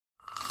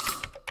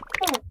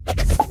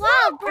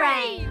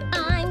celebrate!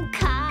 I'm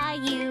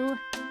Caillou.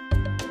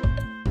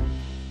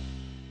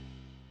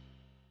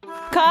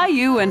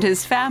 Caillou and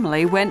his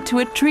family went to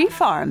a tree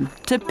farm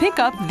to pick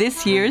up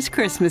this year's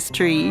Christmas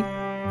tree.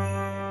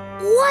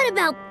 What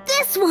about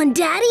this one,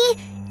 Daddy?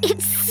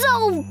 It's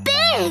so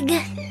big!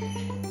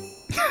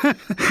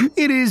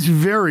 It is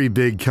very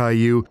big,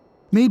 Caillou.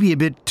 Maybe a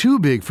bit too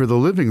big for the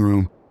living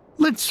room.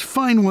 Let's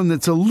find one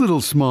that's a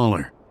little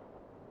smaller.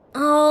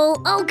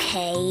 Oh,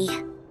 okay.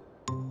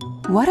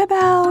 What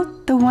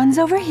about the ones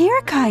over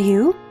here,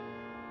 Caillou?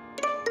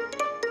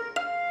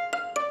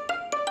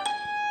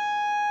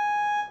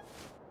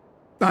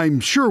 I'm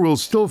sure we'll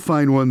still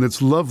find one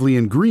that's lovely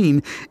and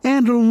green,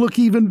 and it'll look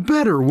even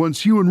better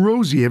once you and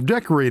Rosie have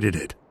decorated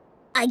it.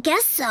 I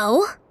guess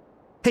so.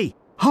 Hey,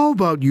 how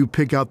about you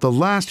pick out the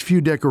last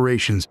few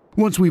decorations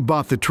once we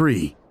bought the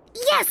tree?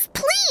 Yes,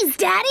 please,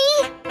 Daddy!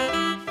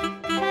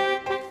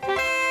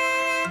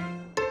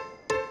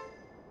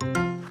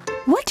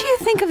 What do you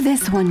think of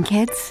this one,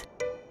 kids?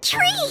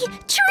 Tree!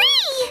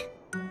 Tree!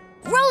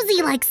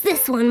 Rosie likes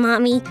this one,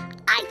 Mommy.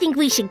 I think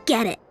we should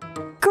get it.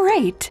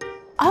 Great!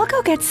 I'll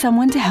go get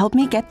someone to help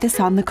me get this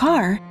on the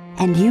car,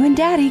 and you and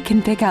Daddy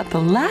can pick out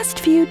the last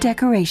few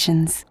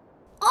decorations.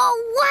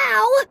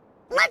 Oh,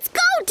 wow! Let's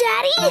go,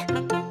 Daddy!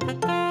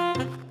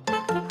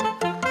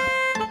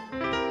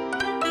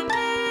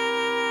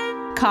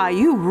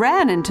 Caillou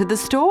ran into the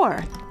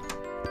store.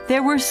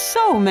 There were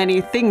so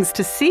many things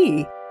to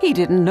see, he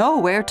didn't know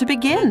where to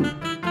begin.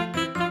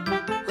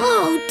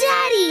 Oh,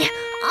 Daddy!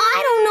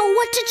 I don't know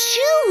what to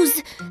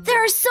choose!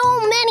 There are so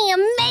many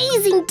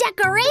amazing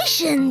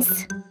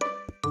decorations!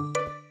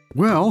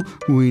 Well,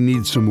 we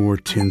need some more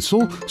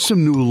tinsel,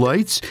 some new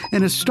lights,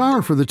 and a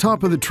star for the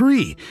top of the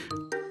tree.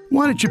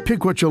 Why don't you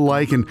pick what you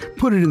like and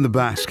put it in the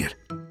basket?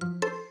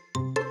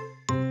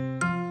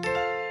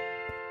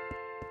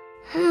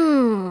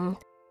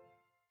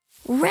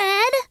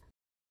 Red,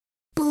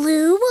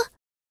 blue,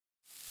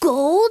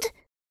 gold,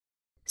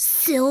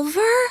 silver.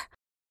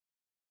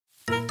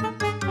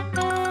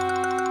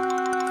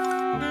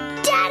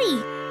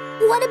 Daddy,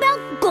 what about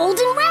gold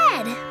and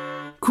red?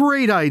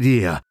 Great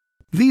idea!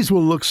 These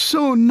will look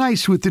so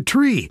nice with the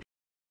tree.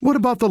 What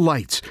about the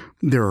lights?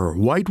 There are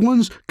white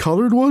ones,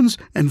 colored ones,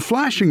 and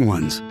flashing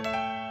ones.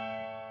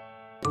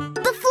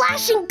 The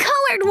flashing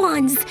colored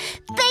ones!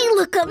 They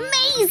look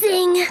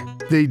amazing!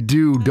 They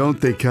do,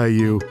 don't they,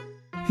 Caillou?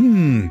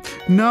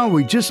 Now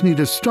we just need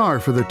a star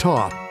for the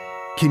top.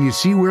 Can you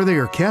see where they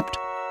are kept?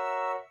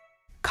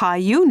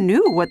 Caillou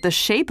knew what the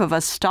shape of a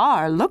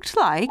star looked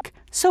like,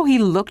 so he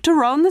looked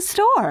around the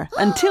store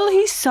until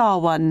he saw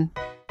one.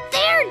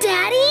 There,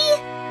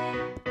 Daddy!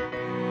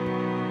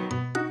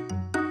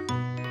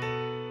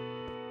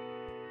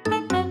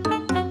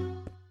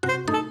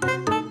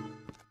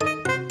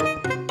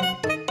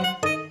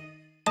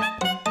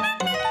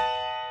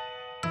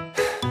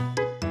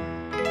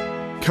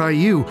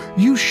 Caillou,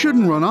 you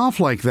shouldn't run off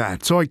like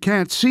that, so I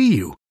can't see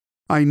you.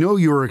 I know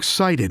you're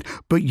excited,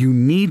 but you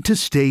need to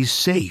stay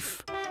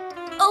safe.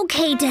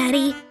 Okay,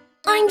 Daddy.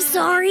 I'm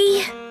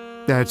sorry.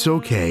 That's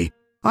okay.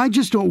 I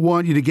just don't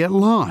want you to get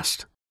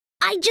lost.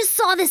 I just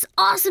saw this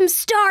awesome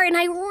star and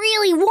I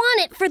really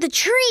want it for the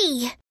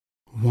tree.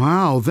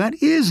 Wow,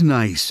 that is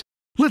nice.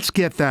 Let's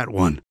get that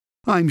one.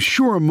 I'm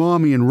sure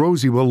Mommy and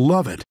Rosie will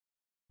love it.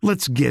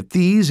 Let's get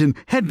these and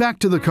head back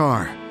to the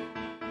car.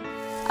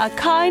 A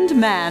kind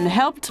man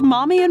helped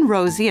Mommy and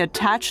Rosie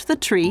attach the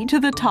tree to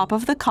the top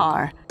of the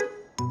car.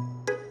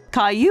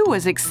 Caillou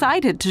was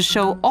excited to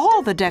show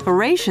all the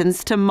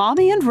decorations to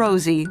Mommy and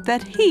Rosie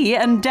that he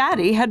and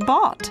Daddy had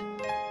bought.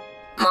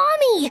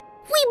 Mommy,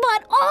 we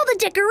bought all the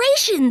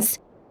decorations.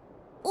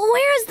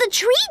 Where's the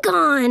tree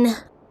gone?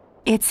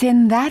 It's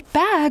in that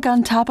bag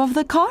on top of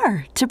the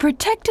car to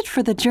protect it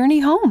for the journey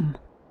home.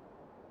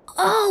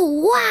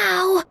 Oh,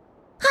 wow!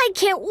 I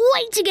can't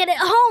wait to get it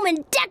home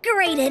and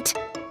decorate it.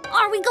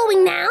 Are we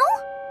going now?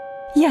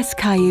 Yes,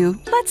 Caillou,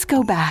 let's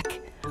go back.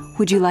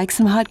 Would you like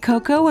some hot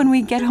cocoa when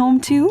we get home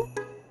too?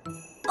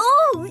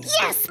 Oh,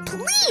 yes,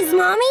 please,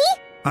 Mommy.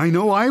 I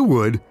know I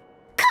would.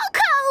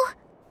 Cocoa!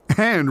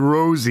 And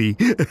Rosie.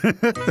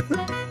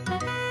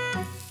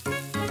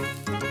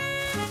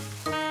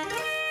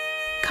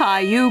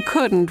 Caillou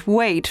couldn't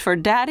wait for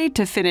Daddy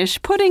to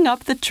finish putting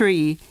up the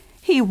tree.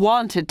 He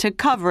wanted to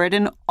cover it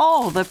in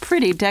all the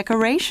pretty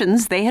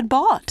decorations they had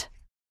bought.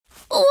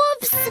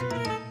 Whoops!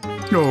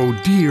 Oh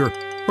dear.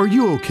 Are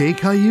you okay,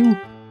 Caillou?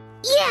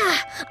 Yeah,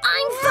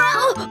 I'm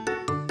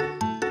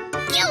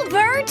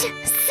Gilbert!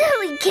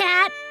 Silly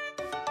cat!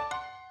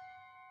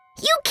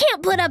 You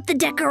can't put up the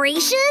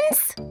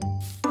decorations!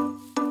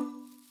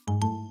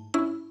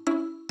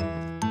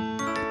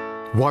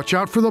 Watch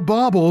out for the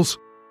baubles.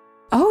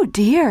 Oh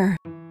dear,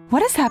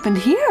 what has happened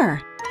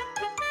here?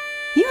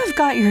 You have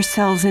got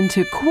yourselves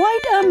into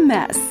quite a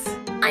mess.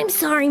 I'm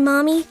sorry,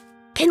 Mommy.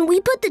 Can we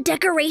put the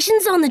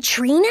decorations on the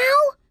tree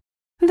now?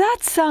 That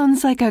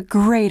sounds like a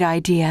great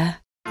idea.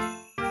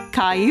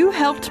 Caillou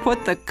helped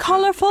put the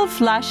colorful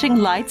flashing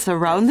lights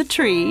around the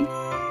tree,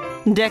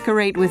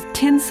 decorate with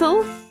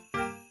tinsel,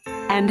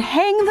 and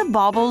hang the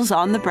baubles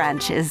on the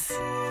branches.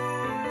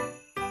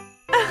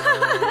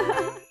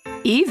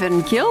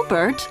 Even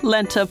Gilbert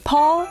lent a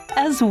paw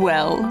as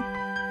well.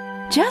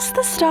 Just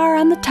the star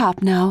on the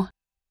top now.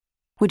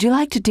 Would you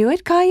like to do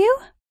it, Caillou?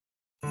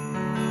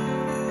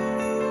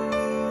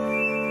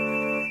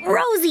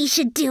 Rosie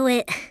should do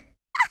it.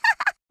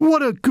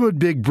 What a good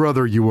big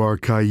brother you are,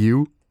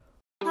 Caillou.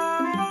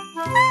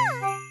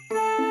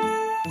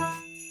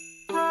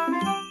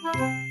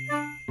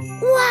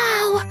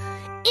 Wow!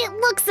 It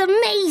looks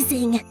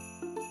amazing!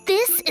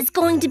 This is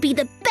going to be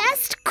the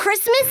best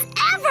Christmas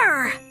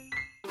ever!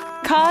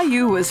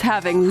 Caillou was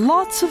having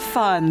lots of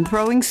fun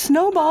throwing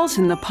snowballs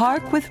in the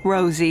park with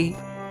Rosie.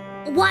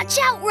 Watch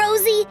out,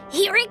 Rosie!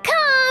 Here it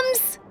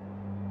comes!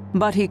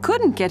 But he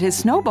couldn't get his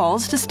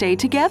snowballs to stay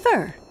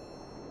together.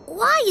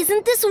 Why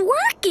isn't this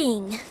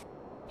working?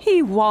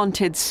 He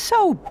wanted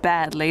so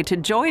badly to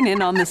join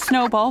in on the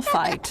snowball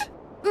fight.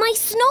 My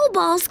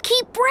snowballs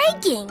keep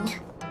breaking.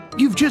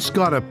 You've just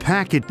got to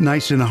pack it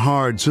nice and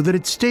hard so that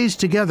it stays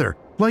together,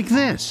 like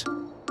this.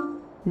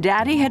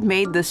 Daddy had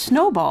made the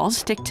snowballs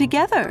stick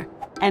together,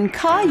 and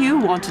Caillou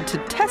wanted to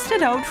test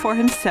it out for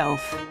himself.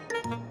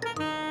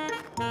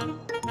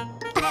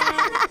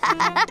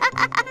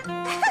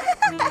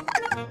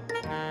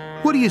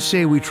 What do you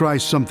say we try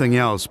something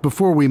else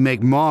before we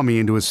make Mommy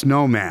into a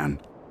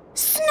snowman?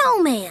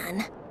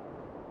 Snowman!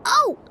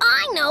 Oh,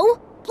 I know!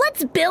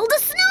 Let's build a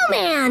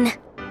snowman!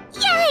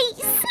 Yay!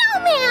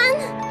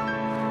 Snowman!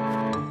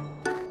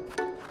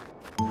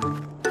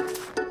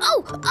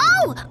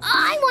 Oh!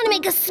 I want to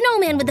make a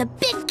snowman with a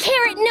big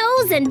carrot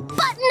nose and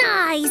button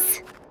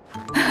eyes!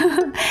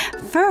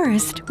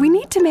 First, we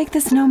need to make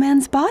the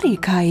snowman's body,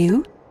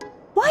 Caillou.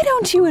 Why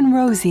don't you and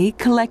Rosie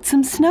collect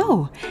some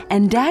snow,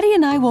 and Daddy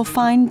and I will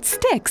find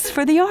sticks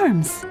for the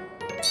arms.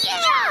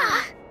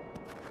 Yeah!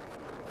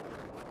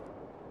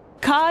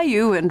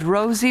 Caillou and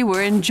Rosie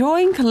were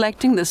enjoying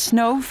collecting the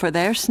snow for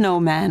their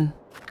snowman.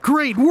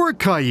 Great work,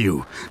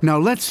 Caillou. Now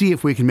let's see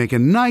if we can make a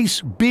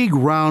nice, big,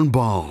 round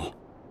ball.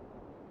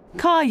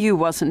 Caillou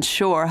wasn't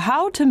sure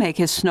how to make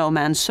his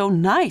snowman so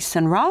nice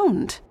and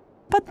round.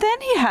 But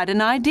then he had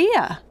an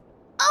idea.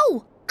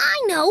 Oh,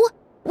 I know!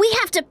 We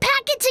have to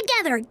pack it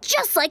together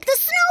just like the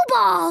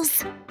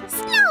snowballs!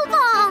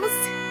 Snowballs!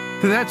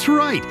 That's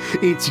right.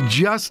 It's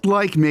just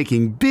like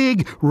making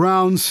big,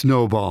 round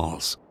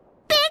snowballs.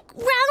 Big,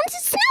 round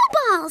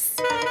snowballs!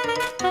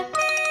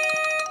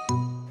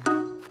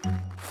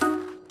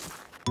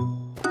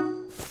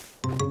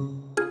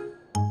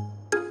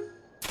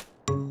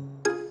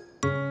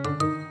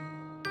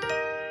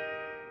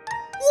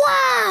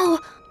 Wow!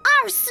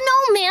 Our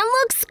snowman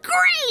looks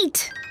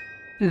great!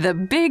 The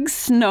big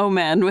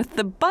snowman with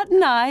the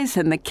button eyes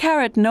and the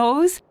carrot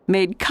nose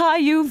made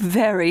Caillou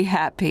very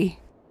happy.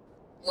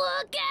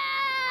 Look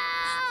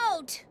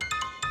out!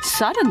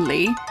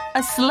 Suddenly,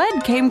 a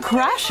sled came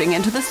crashing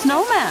into the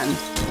snowman.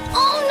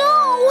 Oh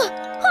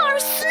no! Our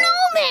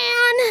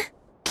snowman!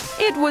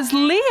 It was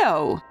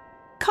Leo.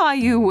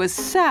 Caillou was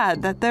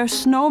sad that their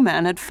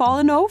snowman had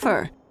fallen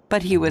over,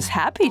 but he was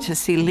happy to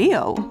see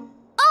Leo.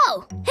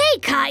 Oh, hey,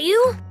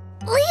 Caillou!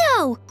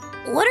 Leo,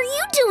 what are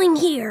you doing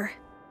here?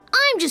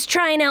 I'm just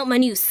trying out my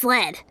new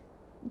sled.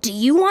 Do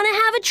you want to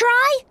have a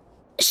try?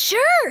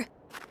 Sure.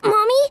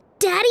 Mommy,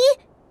 Daddy,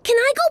 can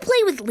I go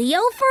play with Leo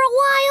for a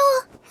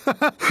while?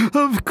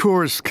 Of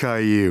course,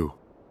 Caillou.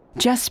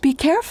 Just be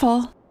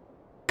careful.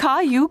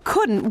 Caillou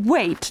couldn't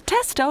wait to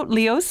test out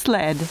Leo's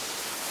sled.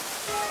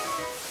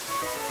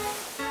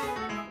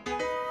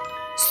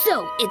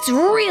 So, it's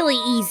really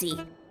easy.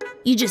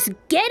 You just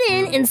get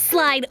in and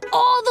slide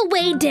all the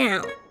way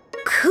down.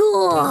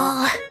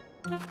 Cool.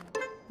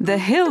 The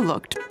hill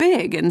looked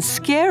big and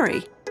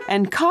scary,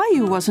 and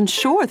Caillou wasn't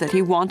sure that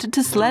he wanted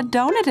to sled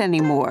down it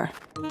anymore.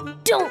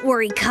 Don't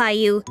worry,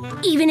 Caillou.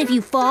 Even if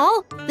you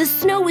fall, the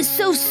snow is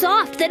so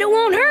soft that it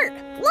won't hurt.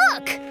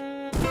 Look!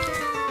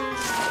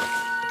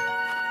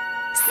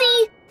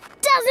 See?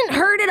 Doesn't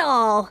hurt at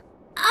all.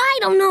 I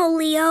don't know,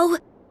 Leo.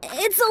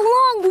 It's a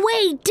long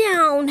way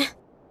down.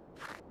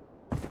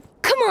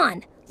 Come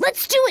on,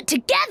 let's do it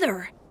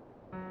together.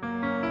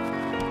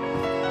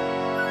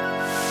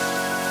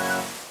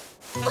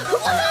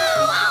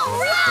 All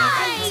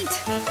right!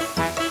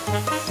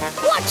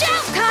 Watch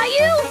out,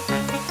 Caillou!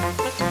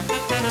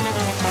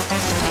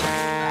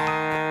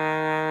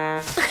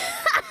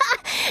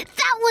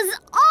 That was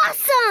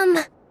awesome!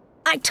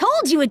 I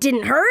told you it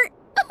didn't hurt.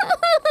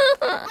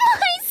 My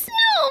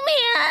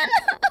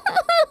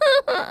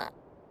snowman!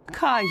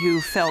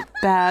 Caillou felt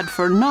bad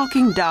for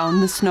knocking down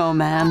the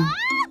snowman.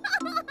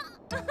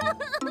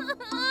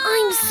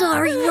 I'm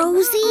sorry,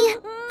 Rosie.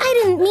 I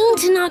didn't mean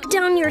to knock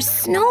down your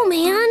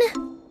snowman.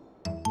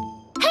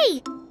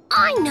 Hey,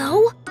 I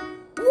know.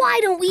 Why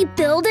don't we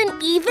build an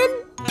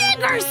even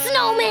bigger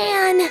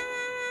snowman?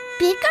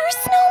 Bigger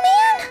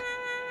snowman?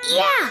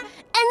 Yeah,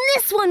 and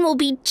this one will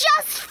be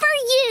just for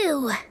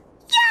you.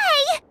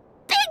 Yay!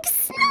 Big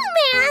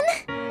snowman!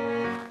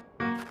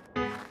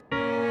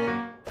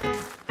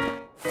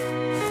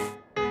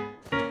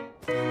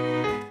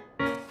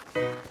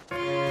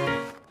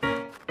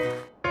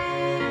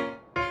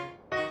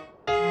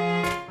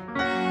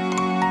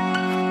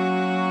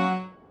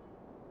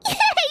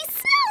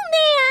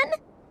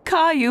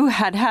 Caillou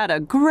had had a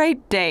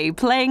great day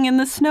playing in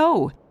the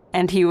snow,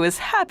 and he was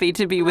happy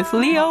to be with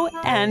Leo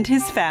and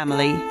his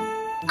family.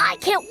 I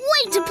can't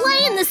wait to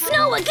play in the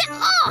snow again.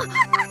 Oh!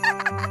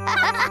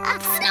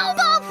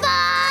 Snowball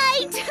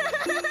fight!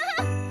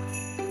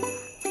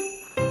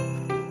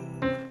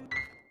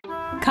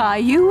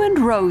 Caillou and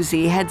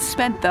Rosie had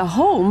spent the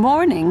whole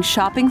morning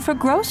shopping for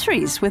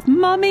groceries with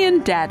Mommy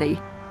and Daddy.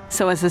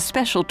 So as a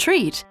special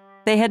treat,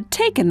 they had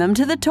taken them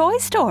to the toy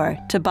store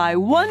to buy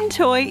one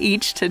toy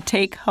each to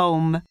take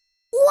home.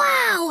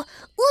 Wow!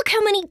 Look how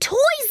many toys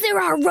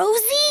there are,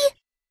 Rosie!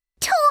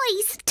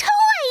 Toys!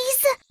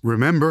 Toys!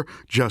 Remember,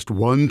 just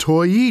one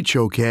toy each,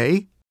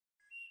 okay?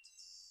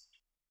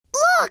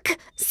 Look!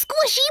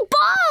 Squishy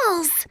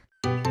balls!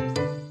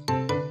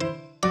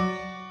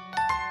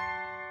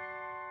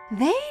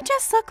 They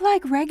just look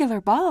like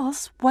regular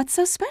balls. What's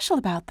so special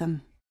about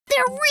them?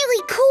 They're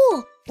really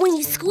cool! When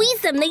you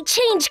squeeze them, they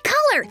change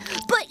color,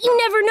 but you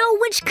never know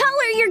which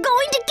color you're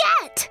going to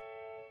get!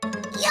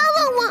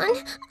 Yellow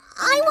one!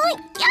 I want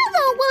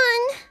yellow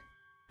one!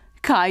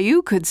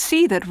 Caillou could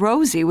see that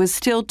Rosie was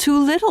still too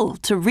little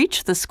to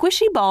reach the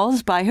squishy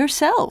balls by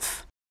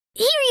herself.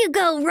 Here you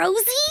go,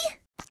 Rosie!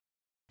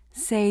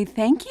 Say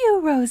thank you,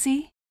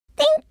 Rosie.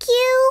 Thank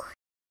you!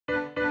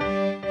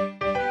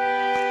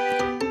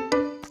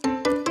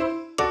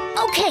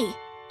 Okay,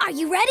 are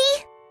you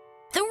ready?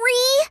 3,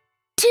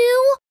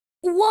 2,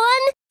 1,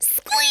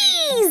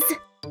 squeeze!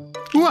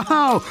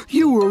 Wow,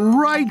 you were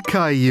right,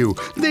 Caillou.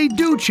 They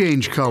do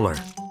change color.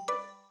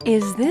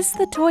 Is this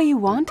the toy you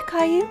want,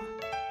 Caillou?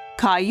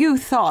 Caillou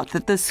thought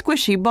that the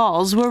squishy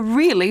balls were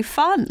really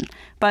fun,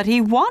 but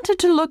he wanted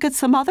to look at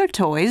some other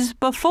toys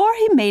before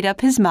he made up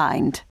his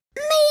mind.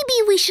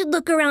 Maybe we should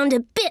look around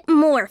a bit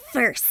more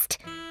first.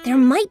 There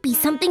might be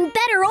something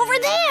better over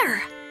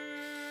there.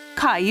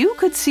 Caillou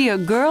could see a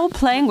girl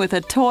playing with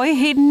a toy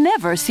he'd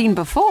never seen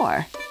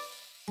before.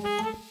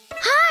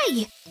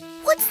 Hi!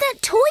 What's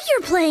that toy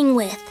you're playing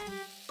with?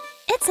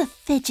 It's a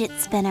fidget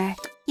spinner.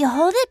 You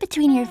hold it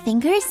between your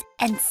fingers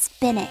and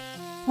spin it.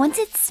 Once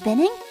it's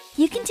spinning,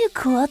 you can do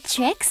cool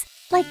tricks,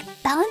 like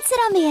balance it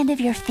on the end of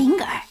your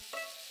finger.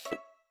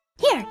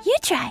 Here, you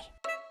try.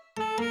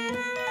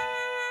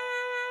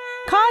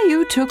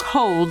 Caillou took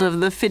hold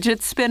of the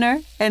fidget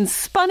spinner and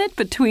spun it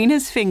between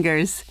his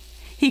fingers.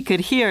 He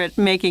could hear it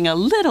making a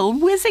little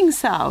whizzing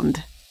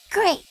sound.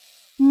 Great.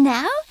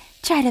 Now,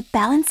 try to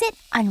balance it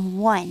on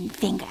one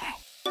finger.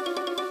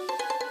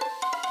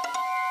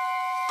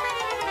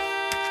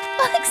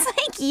 Looks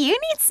like you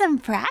need some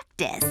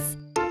practice.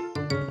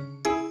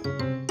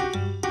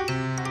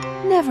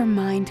 Never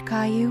mind,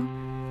 Caillou.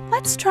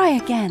 Let's try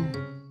again.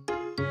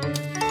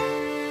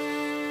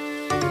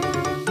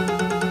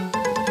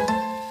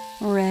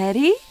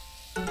 Ready?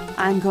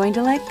 I'm going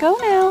to let go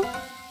now.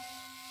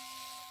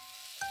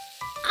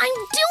 I'm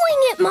doing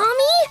it,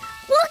 Mommy!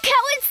 Look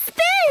how it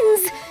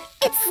spins!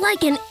 It's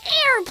like an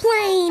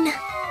airplane!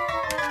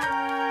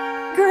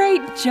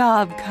 Great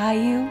job,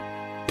 Caillou.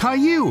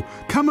 Caillou,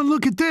 come and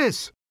look at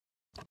this.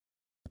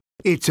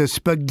 It's a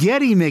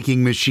spaghetti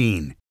making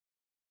machine.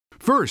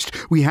 First,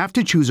 we have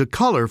to choose a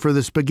color for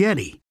the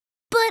spaghetti.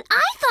 But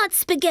I thought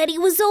spaghetti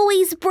was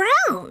always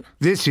brown.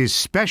 This is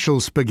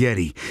special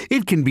spaghetti.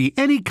 It can be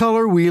any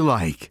color we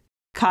like.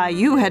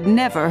 Caillou had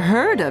never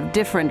heard of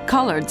different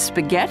colored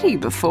spaghetti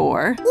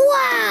before.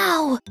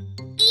 Wow!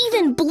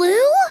 Even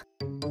blue?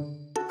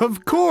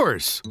 Of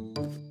course.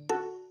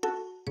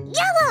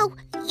 Yellow!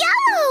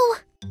 Yellow!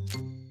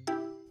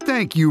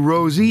 Thank you,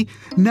 Rosie.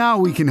 Now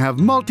we can have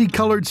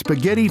multicolored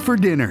spaghetti for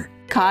dinner.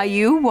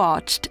 Caillou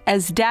watched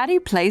as Daddy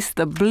placed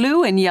the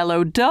blue and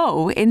yellow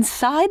dough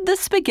inside the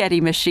spaghetti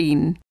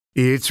machine.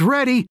 It's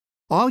ready.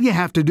 All you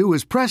have to do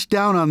is press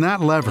down on that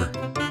lever.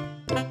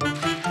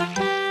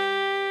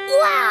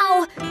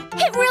 Wow!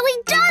 It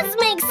really does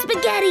make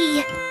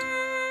spaghetti!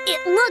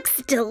 It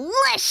looks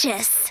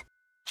delicious!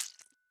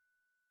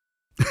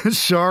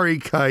 Sorry,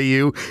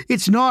 Caillou.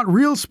 It's not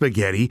real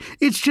spaghetti.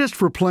 It's just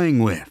for playing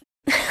with.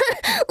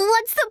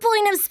 What's the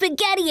point of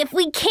spaghetti if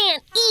we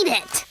can't eat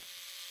it?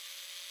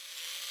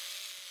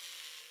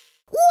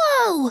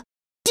 Whoa!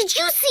 Did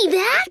you see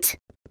that?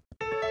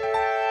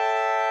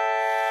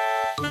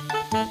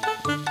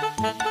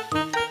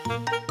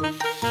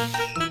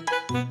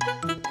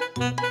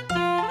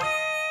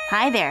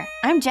 Hi there,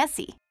 I'm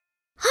Jessie.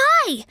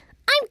 Hi,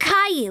 I'm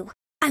Caillou.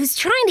 I was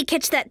trying to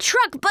catch that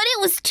truck, but it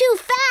was too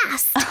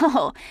fast.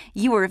 Oh,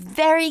 you were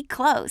very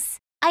close.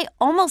 I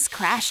almost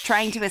crashed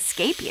trying to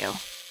escape you.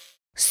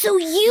 So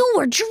you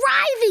were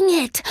driving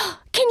it.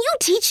 Can you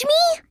teach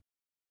me?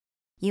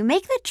 You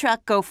make the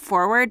truck go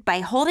forward by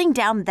holding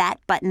down that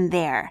button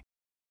there.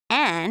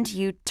 And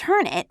you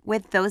turn it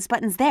with those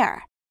buttons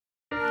there.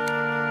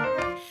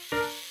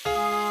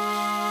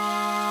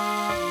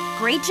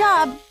 Great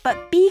job,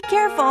 but be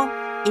careful.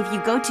 If you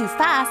go too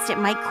fast, it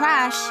might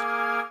crash.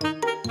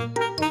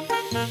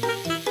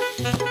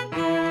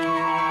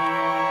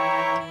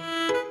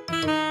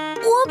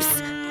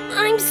 Whoops,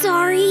 I'm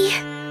sorry.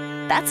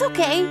 That's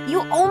okay, you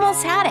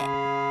almost had it.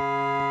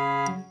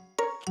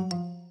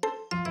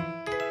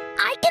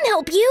 I can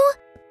help you.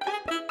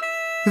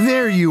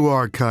 There you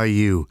are,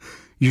 Caillou.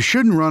 You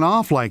shouldn't run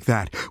off like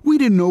that. We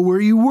didn't know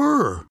where you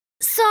were.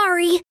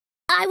 Sorry.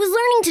 I was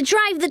learning to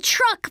drive the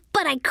truck,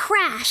 but I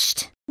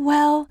crashed.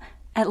 Well,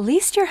 at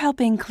least you're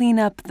helping clean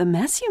up the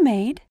mess you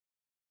made.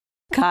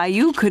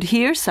 Caillou could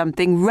hear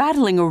something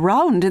rattling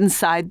around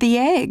inside the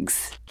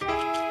eggs.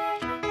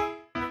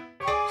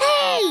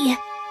 Hey!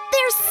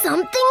 There's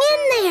something in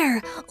there.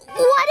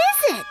 What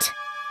is it?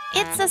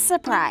 It's a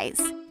surprise.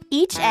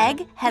 Each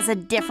egg has a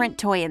different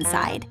toy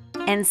inside,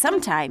 and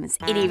sometimes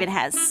it even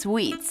has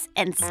sweets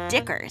and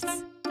stickers.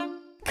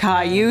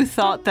 Caillou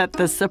thought that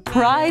the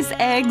surprise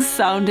egg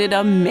sounded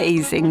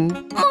amazing.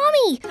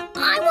 Mommy,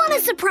 I want a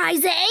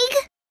surprise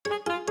egg.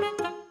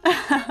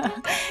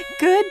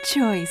 Good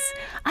choice.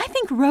 I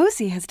think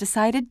Rosie has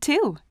decided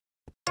too.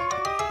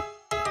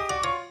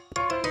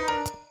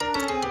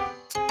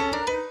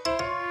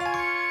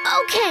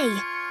 Okay,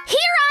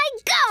 here I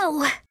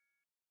go.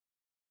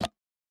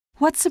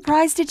 What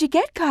surprise did you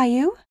get,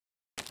 Caillou?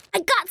 I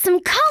got some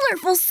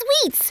colorful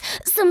sweets,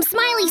 some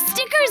smiley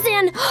stickers,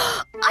 and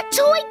a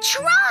toy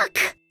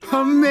truck.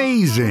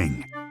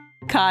 Amazing!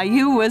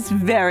 Caillou was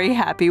very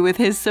happy with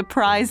his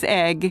surprise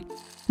egg.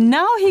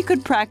 Now he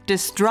could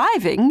practice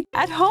driving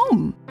at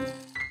home.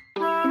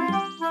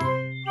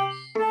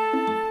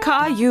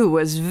 Caillou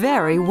was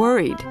very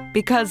worried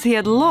because he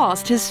had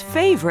lost his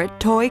favorite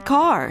toy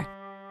car.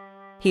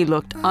 He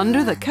looked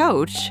under the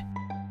couch,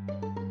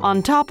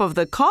 on top of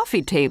the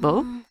coffee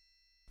table,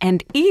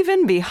 and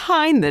even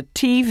behind the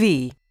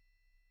TV.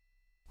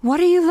 What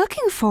are you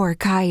looking for,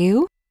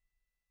 Caillou?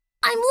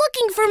 I'm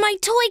looking for my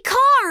toy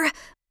car,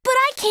 but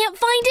I can't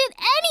find it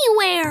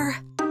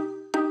anywhere.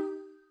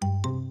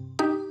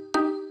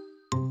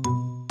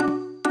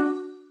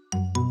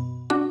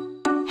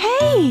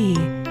 Hey,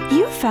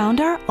 you found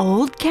our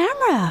old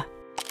camera.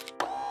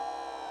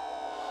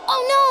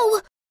 Oh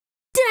no!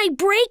 Did I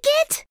break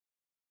it?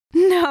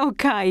 No,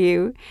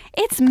 Caillou,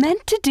 it's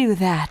meant to do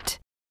that.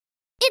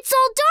 It's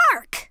all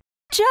dark.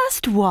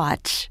 Just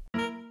watch.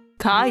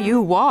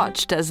 Caillou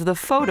watched as the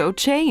photo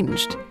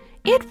changed.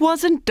 It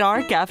wasn't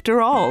dark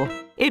after all.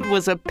 It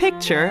was a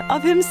picture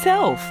of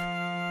himself.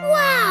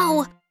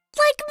 Wow!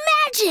 Like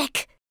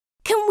magic!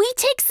 Can we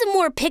take some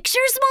more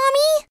pictures,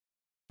 Mommy?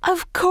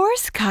 Of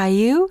course,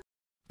 Caillou.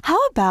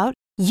 How about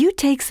you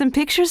take some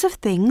pictures of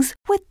things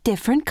with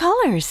different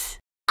colors?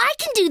 I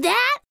can do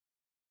that.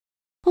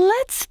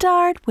 Let's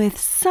start with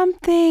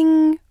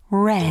something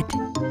red.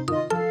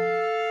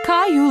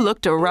 Caillou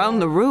looked around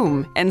the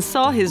room and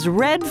saw his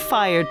red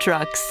fire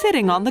truck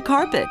sitting on the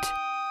carpet.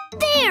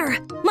 There!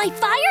 My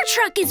fire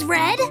truck is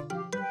red.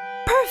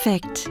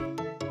 Perfect.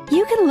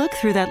 You can look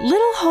through that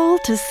little hole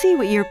to see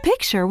what your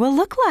picture will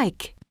look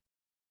like.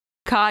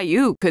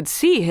 Caillou could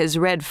see his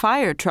red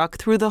fire truck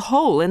through the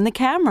hole in the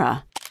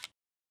camera.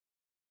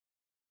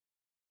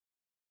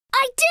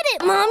 I did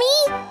it,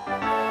 Mommy!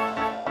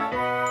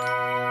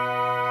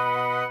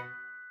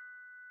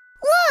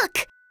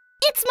 Look!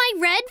 It's my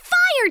red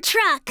fire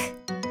truck!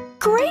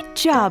 Great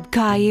job,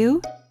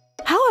 Caillou.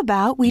 How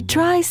about we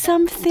try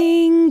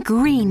something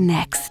green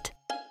next?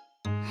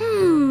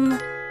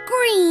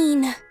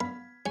 Green.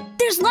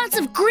 There's lots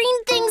of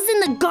green things in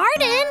the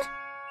garden.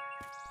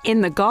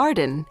 In the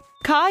garden,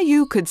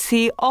 Caillou could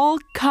see all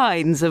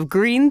kinds of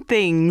green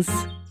things.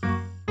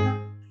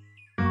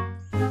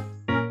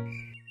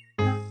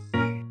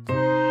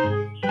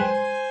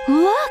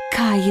 Look,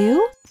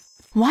 Caillou.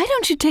 Why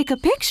don't you take a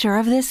picture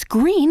of this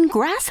green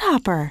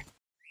grasshopper?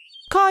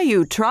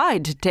 Caillou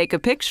tried to take a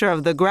picture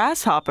of the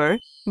grasshopper,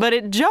 but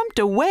it jumped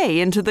away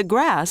into the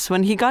grass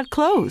when he got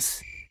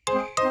close.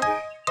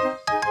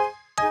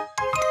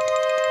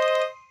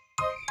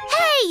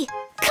 Hey,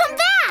 come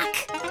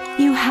back!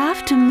 You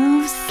have to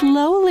move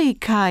slowly,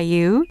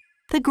 Caillou.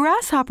 The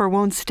grasshopper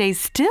won't stay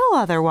still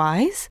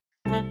otherwise.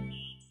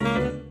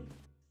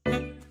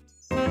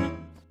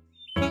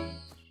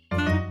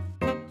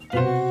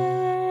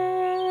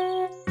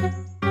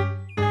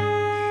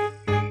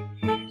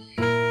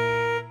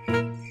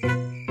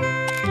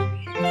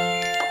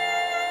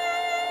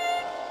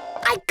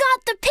 I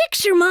got the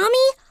picture,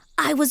 Mommy.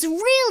 I was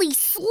really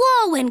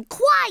slow and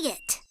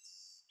quiet.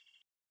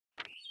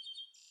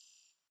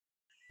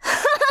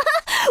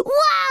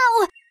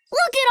 Wow!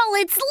 Look at all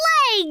its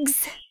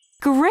legs!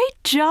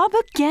 Great job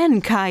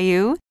again,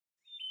 Caillou.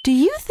 Do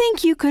you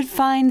think you could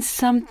find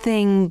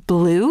something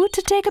blue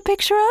to take a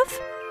picture of?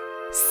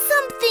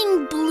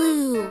 Something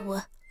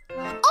blue.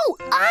 Oh,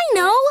 I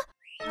know!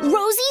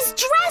 Rosie's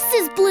dress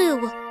is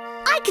blue.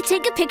 I could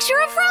take a picture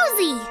of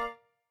Rosie.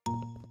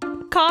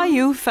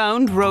 Caillou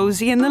found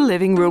Rosie in the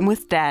living room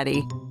with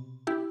Daddy.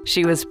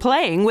 She was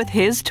playing with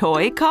his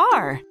toy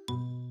car.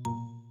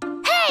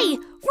 Hey,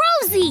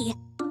 Rosie!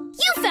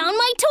 You found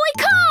my toy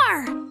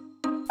car!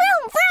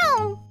 Vroom,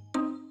 vroom!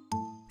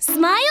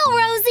 Smile,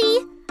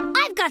 Rosie!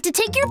 I've got to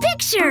take your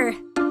picture.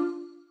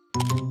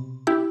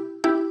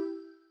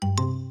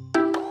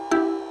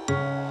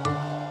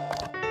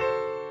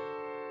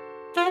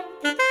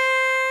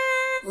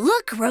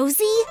 Look,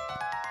 Rosie.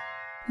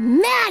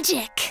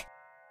 Magic!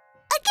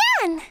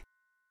 Again!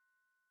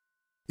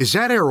 Is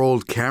that our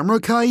old camera,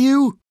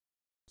 Caillou?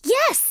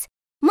 Yes!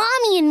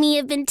 Mommy and me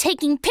have been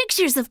taking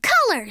pictures of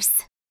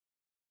colors.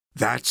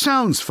 That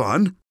sounds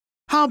fun.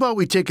 How about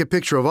we take a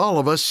picture of all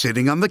of us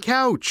sitting on the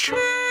couch?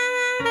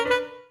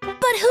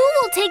 But who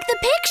will take the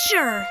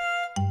picture?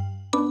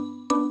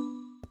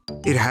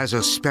 It has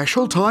a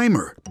special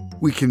timer.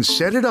 We can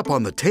set it up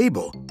on the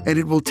table, and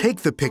it will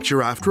take the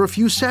picture after a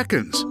few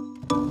seconds.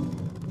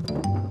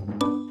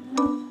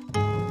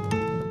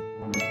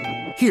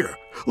 Here,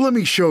 let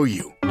me show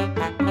you.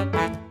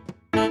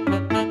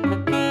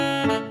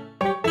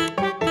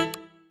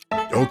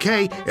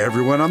 Okay,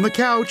 everyone on the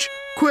couch,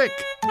 quick!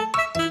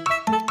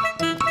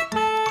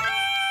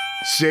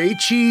 Say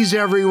cheese,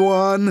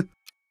 everyone!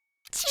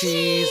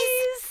 Cheese!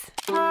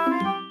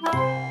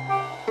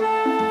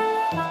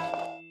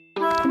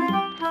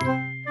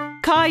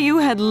 Caillou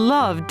had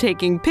loved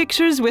taking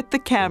pictures with the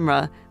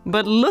camera,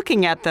 but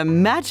looking at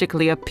them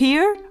magically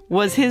appear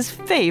was his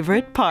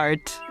favorite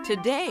part.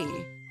 Today,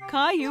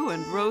 Caillou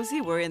and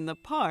Rosie were in the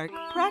park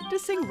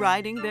practicing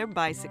riding their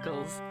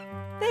bicycles.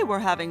 They were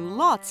having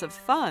lots of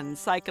fun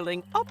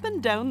cycling up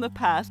and down the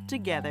path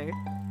together.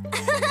 Look,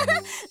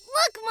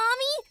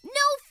 Mommy!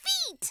 No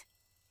feet!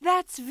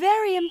 That's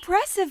very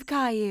impressive,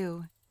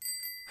 Caillou.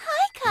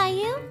 Hi,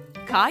 Caillou.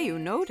 Caillou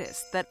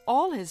noticed that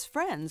all his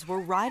friends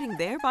were riding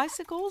their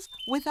bicycles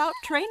without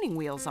training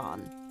wheels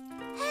on.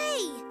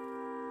 Hey!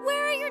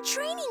 Where are your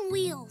training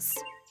wheels?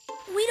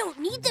 We don't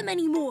need them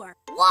anymore.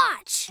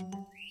 Watch!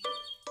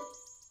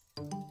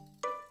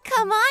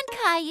 Come on,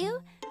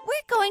 Caillou.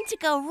 We're going to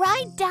go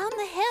right down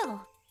the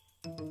hill.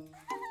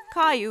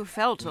 Caillou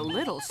felt a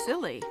little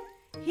silly.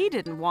 He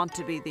didn't want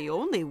to be the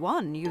only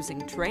one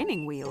using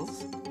training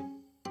wheels.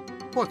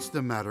 What's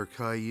the matter,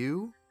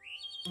 Caillou?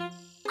 I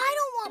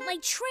don't want my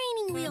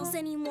training wheels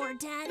anymore,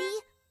 Daddy.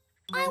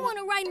 I want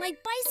to ride my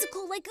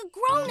bicycle like a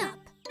grown-up.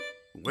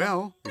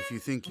 Well, if you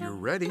think you're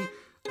ready,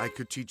 I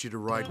could teach you to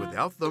ride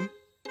without them.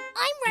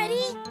 I'm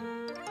ready.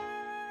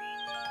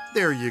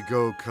 There you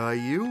go,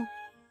 Caillou.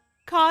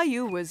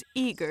 Caillou was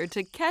eager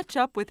to catch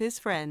up with his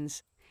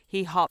friends.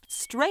 He hopped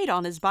straight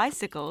on his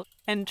bicycle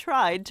and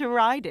tried to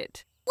ride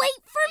it.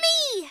 Wait for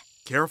me!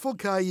 Careful,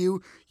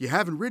 Caillou. You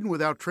haven't ridden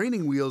without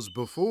training wheels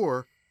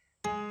before.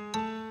 Ouch!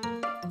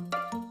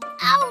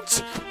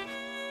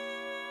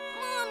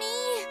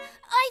 Mommy,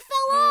 I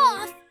fell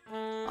off.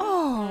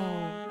 Oh,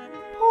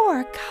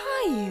 poor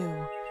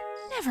Caillou.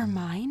 Never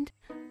mind.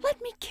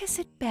 Let me kiss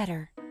it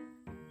better.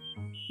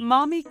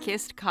 Mommy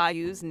kissed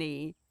Caillou's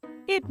knee.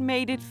 It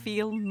made it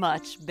feel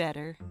much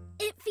better.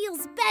 It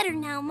feels better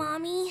now,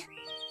 Mommy.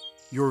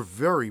 You're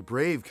very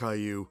brave,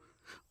 Caillou.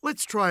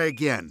 Let's try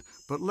again,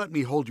 but let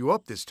me hold you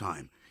up this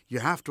time. You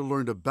have to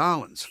learn to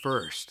balance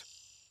first.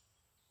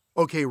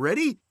 Okay,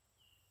 ready?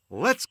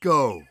 Let's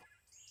go.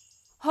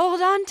 Hold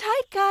on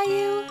tight,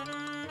 Caillou.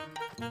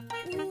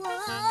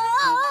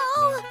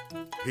 Whoa!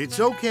 It's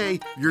okay.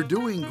 You're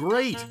doing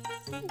great.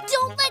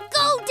 Don't let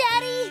go,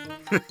 Daddy!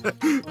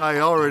 I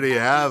already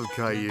have,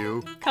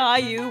 Caillou.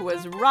 Caillou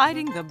was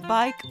riding the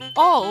bike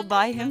all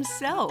by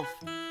himself.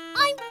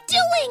 I'm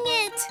doing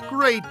it!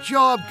 Great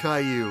job,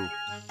 Caillou.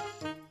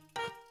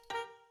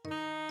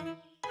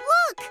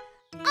 Look!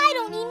 I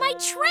don't need my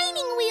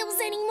training wheels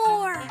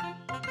anymore!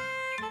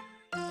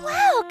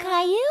 Wow,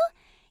 Caillou.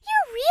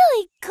 You're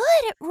really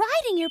good at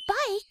riding your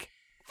bike.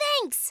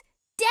 Thanks!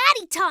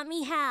 Daddy taught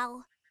me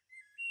how.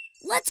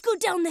 Let's go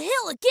down the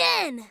hill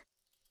again!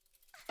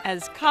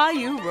 As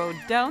Caillou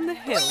rode down the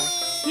hill,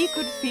 he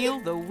could feel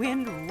the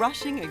wind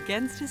rushing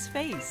against his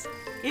face.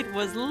 It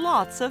was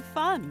lots of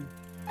fun.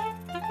 Wow!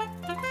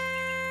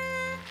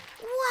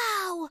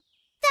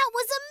 That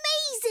was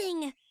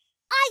amazing!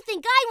 I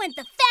think I went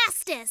the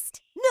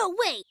fastest. No,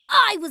 wait,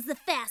 I was the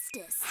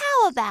fastest.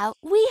 How about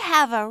we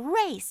have a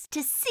race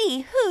to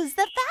see who's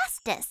the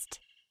fastest?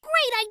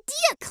 Great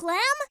idea,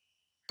 Clem!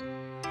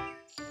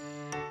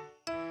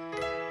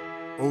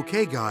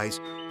 Okay, guys,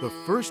 the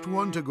first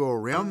one to go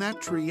around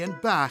that tree and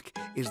back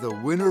is the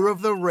winner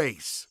of the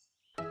race.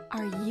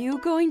 Are you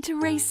going to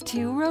race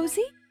too,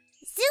 Rosie?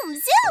 Zoom,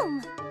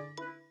 zoom!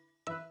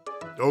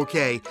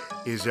 Okay,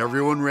 is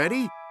everyone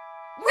ready?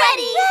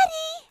 Ready!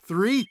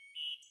 3,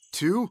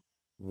 2,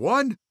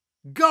 1,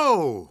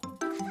 go!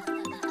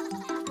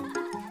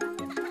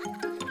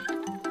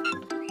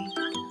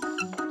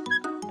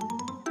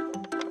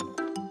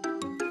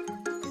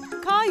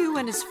 Caillou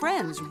and his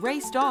friends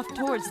raced off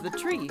towards the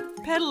tree,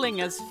 pedaling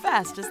as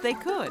fast as they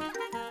could.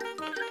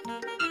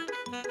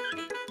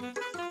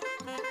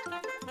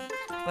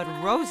 But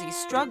Rosie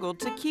struggled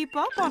to keep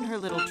up on her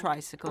little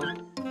tricycle.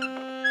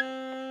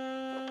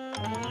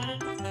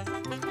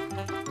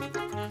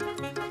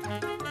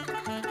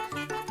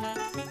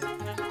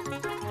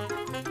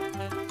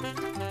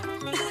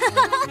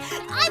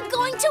 I'm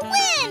going to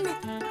win!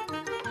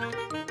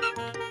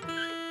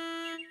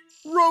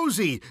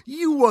 Rosie,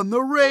 you won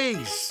the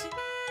race!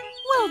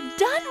 Well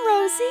done,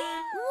 Rosie!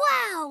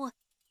 Wow!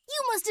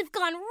 You must have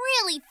gone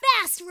really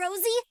fast,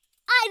 Rosie!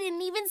 I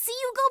didn't even see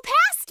you go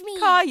past me!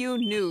 Caillou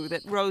knew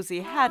that Rosie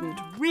hadn't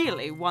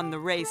really won the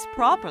race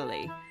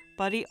properly,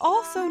 but he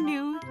also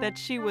knew that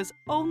she was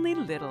only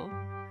little.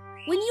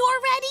 When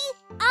you're ready,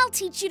 I'll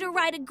teach you to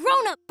ride a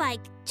grown-up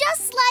bike,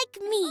 just like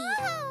me.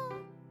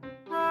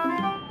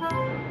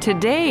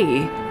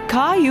 Today,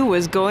 Caillou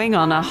was going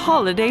on a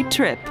holiday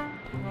trip.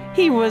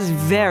 He was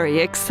very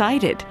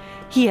excited.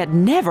 He had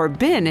never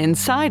been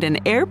inside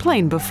an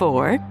airplane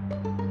before.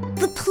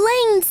 The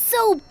plane's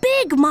so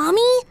big,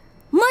 Mommy.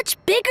 Much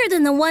bigger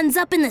than the ones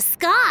up in the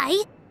sky.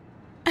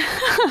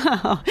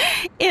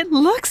 It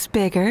looks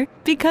bigger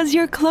because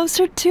you're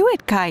closer to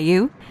it,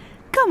 Caillou.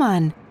 Come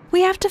on,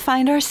 we have to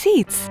find our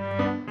seats.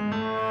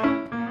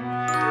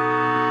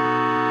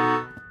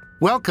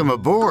 Welcome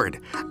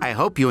aboard. I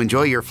hope you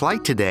enjoy your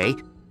flight today.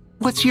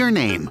 What's your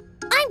name?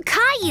 I'm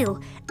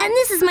Caillou, and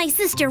this is my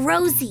sister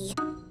Rosie.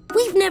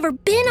 We've never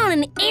been on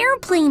an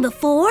airplane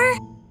before.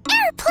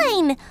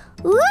 Airplane!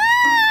 Woo!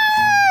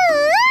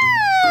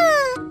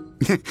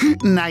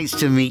 Nice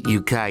to meet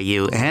you,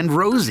 Caillou and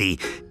Rosie.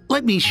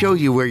 Let me show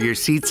you where your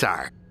seats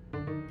are.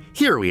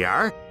 Here we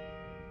are.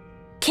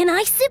 Can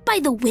I sit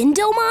by the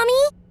window,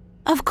 Mommy?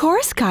 Of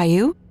course,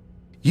 Caillou.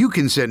 You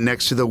can sit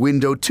next to the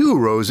window too,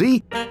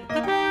 Rosie.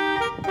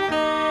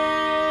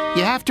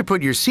 You have to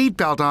put your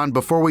seatbelt on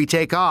before we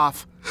take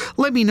off.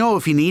 Let me know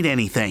if you need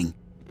anything.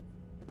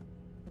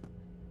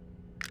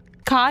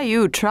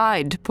 Caillou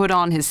tried to put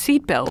on his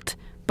seatbelt,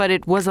 but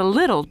it was a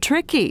little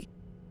tricky.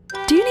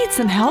 Do you need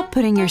some help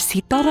putting your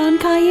seatbelt on,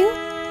 Caillou?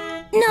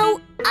 No,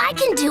 I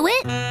can do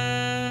it.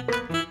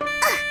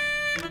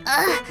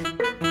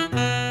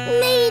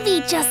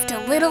 Maybe just a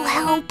little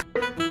help.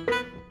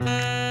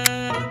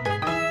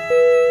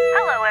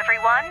 Hello,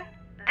 everyone.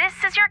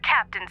 This is your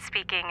captain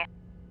speaking.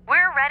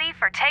 We're ready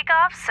for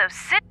takeoff, so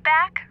sit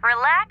back,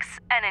 relax,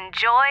 and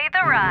enjoy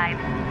the ride.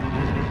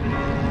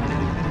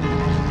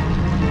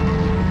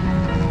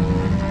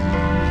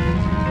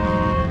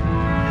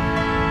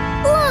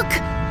 Look!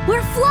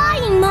 We're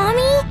flying,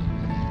 Mommy!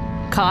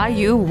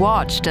 Caillou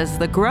watched as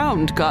the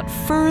ground got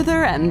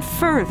further and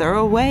further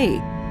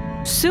away.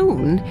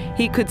 Soon,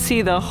 he could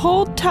see the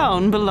whole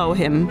town below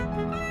him.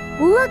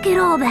 Look at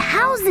all the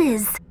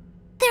houses!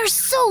 They're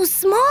so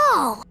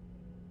small!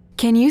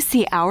 Can you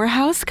see our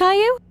house,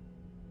 Caillou?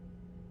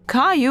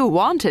 Caillou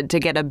wanted to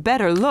get a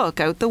better look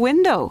out the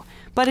window,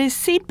 but his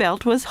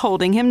seatbelt was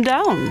holding him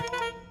down.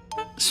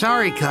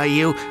 Sorry,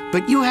 Caillou,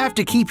 but you have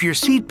to keep your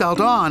seatbelt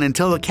on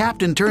until the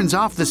captain turns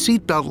off the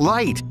seatbelt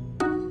light.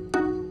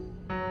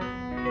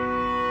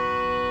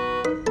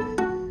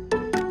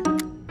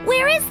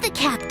 Where is the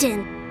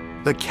captain?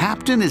 The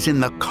captain is in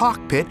the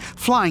cockpit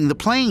flying the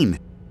plane.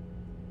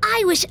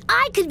 I wish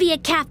I could be a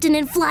captain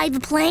and fly the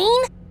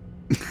plane.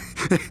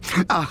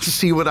 I'll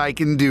see what I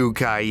can do,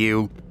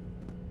 Caillou.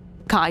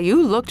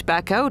 Caillou looked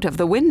back out of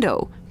the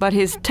window, but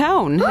his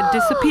town had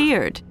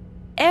disappeared.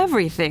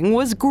 Everything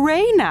was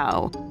gray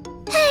now.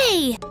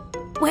 Hey,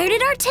 where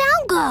did our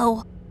town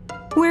go?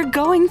 We're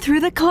going through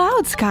the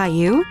clouds,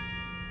 Caillou.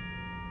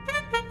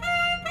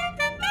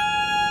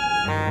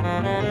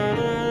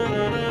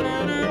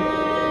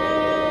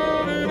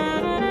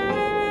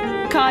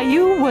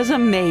 Caillou was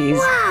amazed.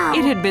 Wow!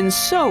 It had been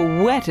so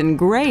wet and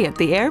gray at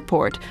the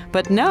airport,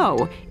 but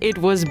now it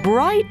was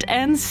bright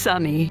and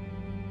sunny.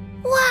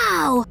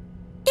 Wow!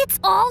 It's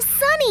all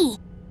sunny!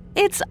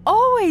 It's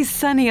always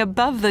sunny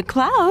above the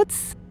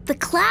clouds. The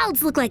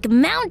clouds look like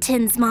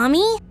mountains,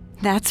 Mommy.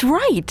 That's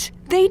right,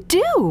 they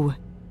do.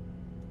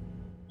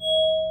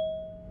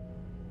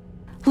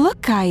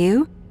 Look,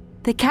 Caillou.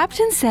 The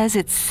captain says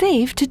it's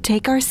safe to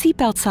take our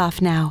seatbelts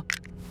off now.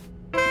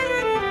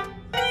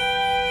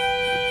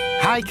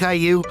 Hi,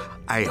 Caillou.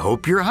 I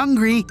hope you're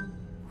hungry.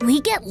 We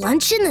get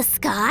lunch in the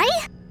sky?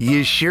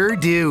 You sure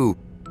do.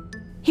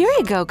 Here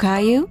you go,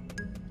 Caillou.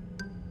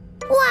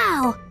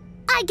 Wow!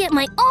 I get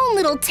my own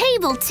little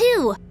table,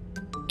 too.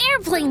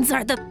 Airplanes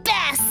are the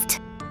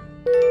best!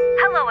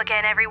 Hello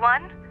again,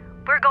 everyone.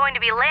 We're going to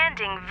be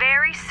landing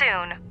very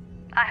soon.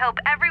 I hope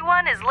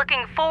everyone is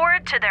looking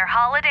forward to their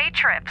holiday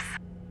trips.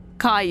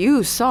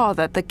 Caillou saw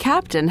that the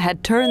captain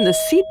had turned the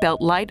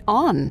seatbelt light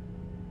on.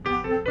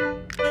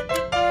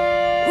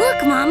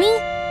 Look, Mommy!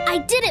 I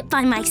did it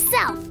by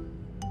myself.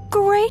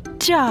 Great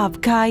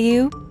job,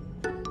 Caillou.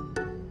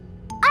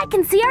 I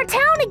can see our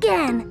town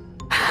again.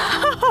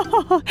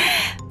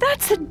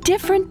 That's a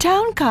different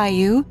town,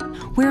 Caillou.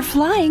 We're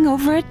flying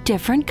over a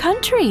different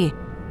country.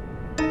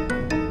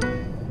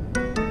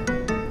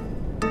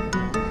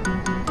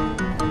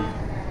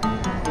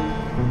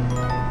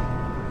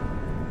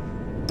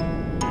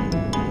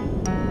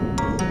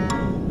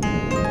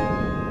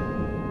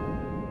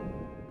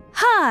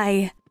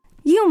 Hi,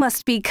 you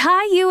must be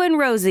Caillou and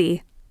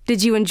Rosie.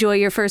 Did you enjoy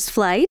your first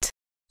flight?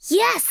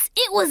 Yes,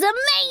 it was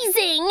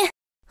amazing!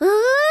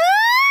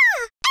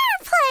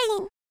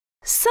 Airplane!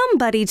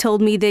 Somebody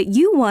told me that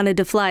you wanted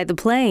to fly the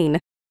plane.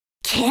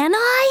 Can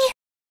I?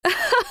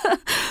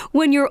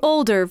 When you're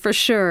older, for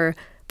sure.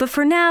 But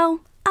for now,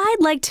 I'd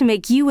like to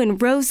make you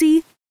and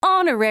Rosie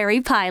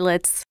honorary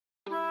pilots.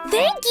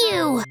 Thank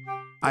you!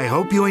 I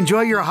hope you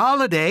enjoy your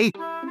holiday.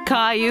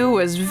 Caillou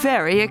was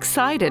very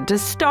excited to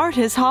start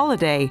his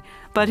holiday,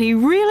 but he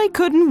really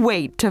couldn't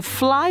wait to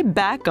fly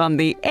back on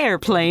the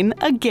airplane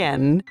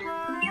again.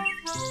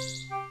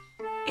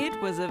 It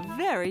was a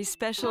very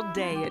special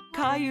day at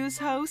Caillou's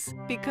house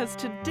because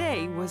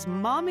today was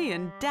Mommy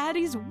and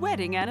Daddy's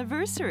wedding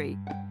anniversary.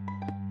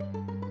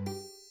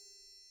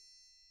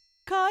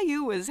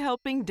 Caillou was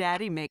helping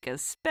Daddy make a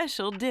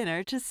special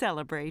dinner to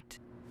celebrate.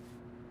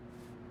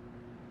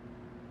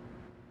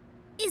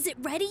 Is it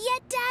ready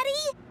yet,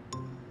 Daddy?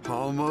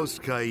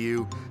 Almost,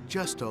 Caillou.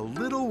 Just a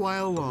little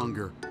while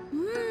longer.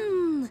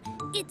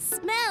 It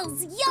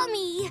smells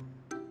yummy.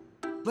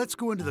 Let's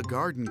go into the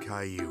garden,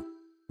 Caillou.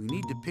 We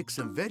need to pick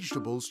some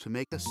vegetables to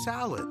make a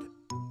salad.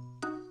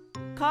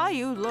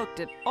 Caillou looked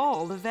at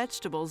all the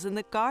vegetables in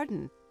the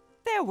garden.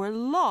 There were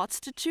lots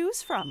to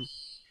choose from.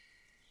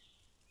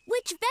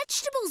 Which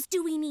vegetables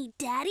do we need,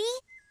 Daddy?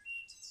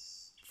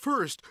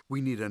 First, we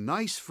need a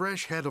nice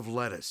fresh head of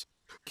lettuce.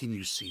 Can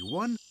you see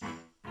one?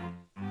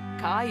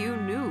 Caillou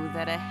knew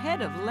that a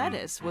head of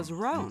lettuce was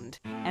round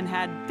and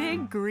had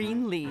big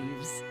green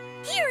leaves.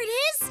 Here it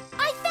is!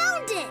 I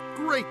found it!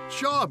 Great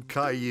job,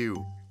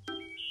 Caillou!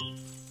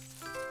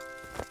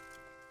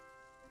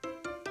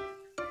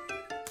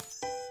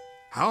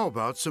 How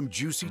about some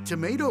juicy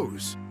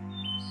tomatoes?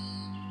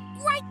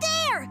 Right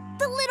there!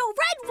 The little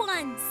red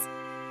ones!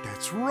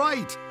 That's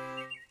right!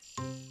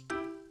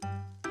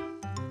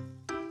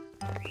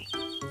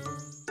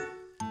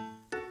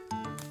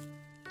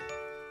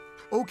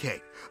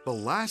 Okay, the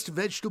last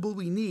vegetable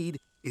we need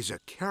is a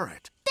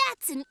carrot.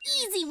 That's an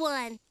easy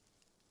one!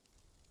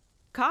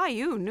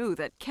 Caillou knew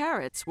that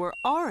carrots were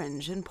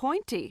orange and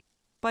pointy,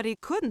 but he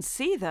couldn't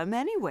see them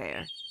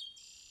anywhere.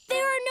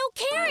 There are no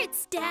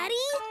carrots, Daddy!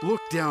 Look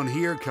down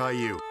here,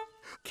 Caillou.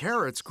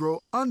 Carrots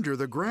grow under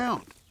the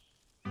ground.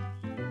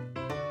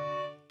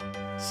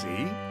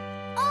 See?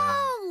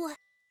 Oh!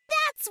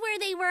 That's where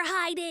they were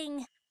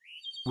hiding!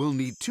 We'll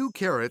need 2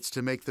 carrots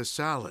to make the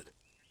salad.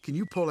 Can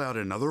you pull out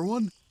another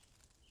one?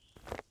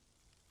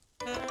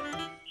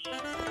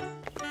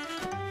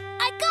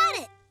 I got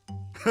it!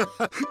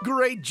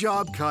 Great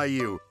job,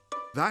 Caillou.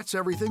 That's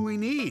everything we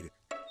need.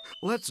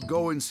 Let's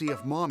go and see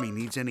if Mommy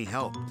needs any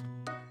help.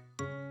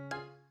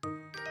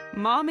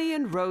 Mommy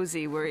and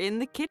Rosie were in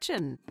the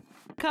kitchen.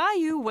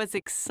 Caillou was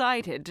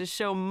excited to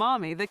show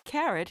Mommy the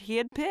carrot he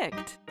had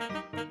picked.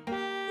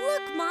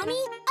 Look, Mommy!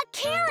 A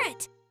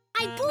carrot!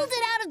 I pulled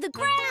it out of the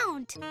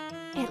ground!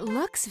 It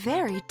looks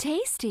very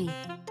tasty.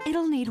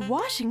 It'll need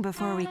washing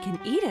before we can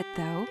eat it,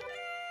 though.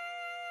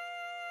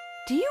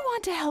 Do you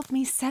want to help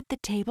me set the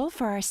table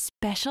for our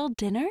special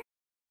dinner?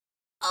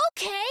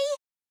 Okay!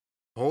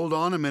 Hold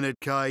on a minute,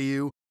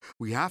 Caillou.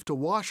 We have to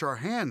wash our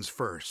hands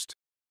first.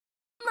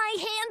 My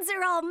hands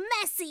are all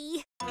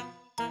messy.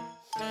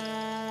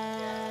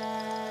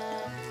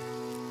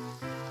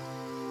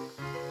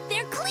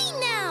 They're clean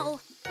now.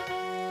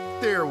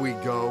 There we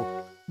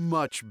go.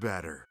 Much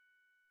better.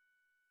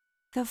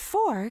 The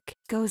fork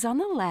goes on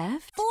the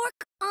left,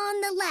 Fork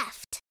on the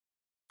left.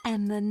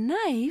 and the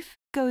knife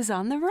goes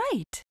on the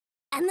right.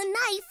 And the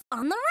knife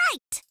on the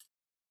right.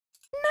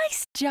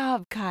 Nice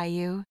job,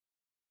 Caillou.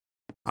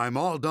 I'm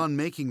all done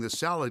making the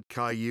salad,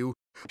 Caillou.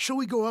 Shall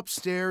we go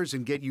upstairs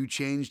and get you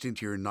changed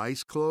into your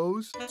nice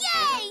clothes?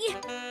 Yay!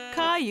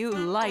 Caillou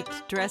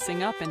liked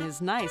dressing up in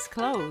his nice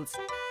clothes.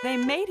 They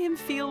made him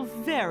feel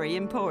very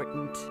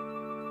important.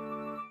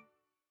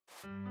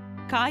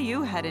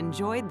 Caillou had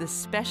enjoyed the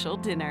special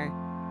dinner.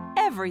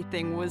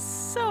 Everything was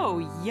so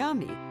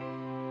yummy.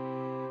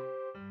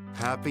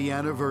 Happy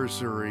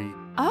anniversary.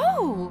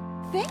 Oh,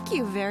 thank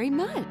you very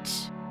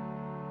much.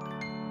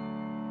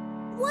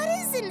 What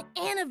is an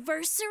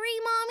anniversary,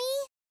 Mommy?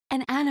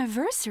 An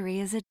anniversary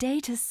is a day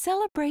to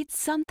celebrate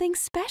something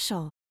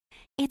special.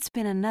 It's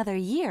been another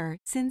year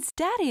since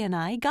Daddy and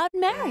I got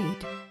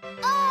married.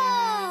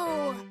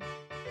 Oh!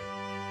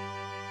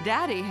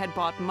 Daddy had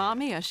bought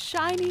Mommy a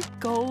shiny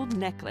gold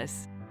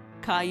necklace.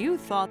 Caillou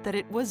thought that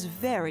it was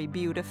very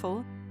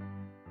beautiful.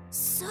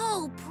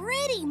 So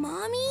pretty,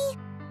 Mommy.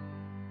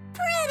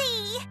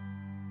 Pretty!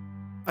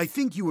 I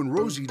think you and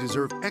Rosie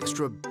deserve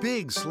extra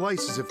big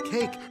slices of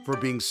cake for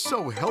being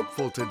so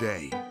helpful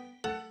today.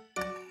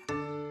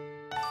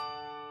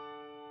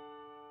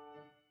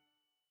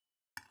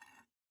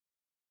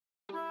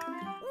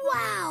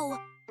 Wow!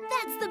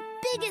 That's the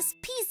biggest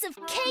piece of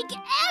cake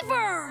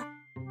ever!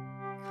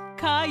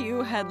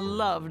 Caillou had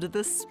loved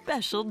the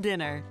special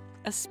dinner,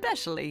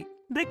 especially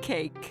the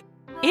cake.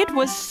 It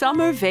was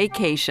summer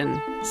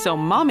vacation, so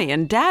Mommy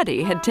and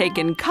Daddy had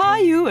taken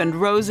Caillou and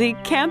Rosie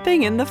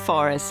camping in the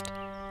forest.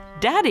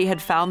 Daddy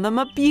had found them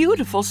a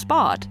beautiful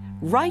spot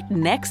right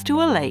next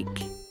to a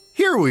lake.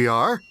 Here we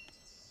are.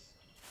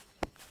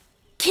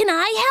 Can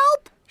I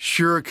help?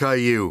 Sure,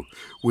 Caillou.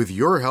 With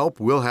your help,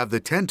 we'll have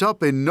the tent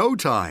up in no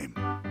time.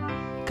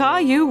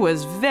 Caillou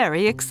was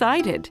very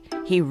excited.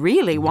 He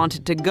really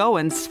wanted to go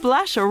and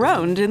splash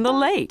around in the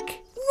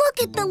lake.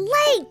 Look at the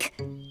lake!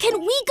 Can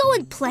we go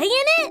and play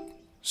in it?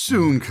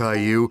 Soon,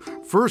 Caillou.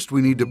 First,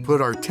 we need to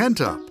put our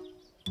tent up.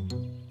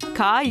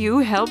 Caillou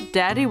helped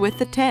Daddy with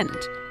the tent.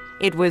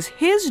 It was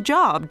his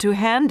job to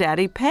hand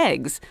Daddy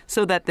pegs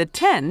so that the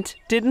tent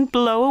didn't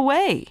blow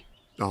away.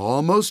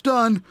 Almost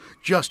done.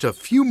 Just a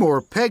few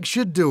more pegs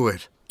should do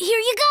it. Here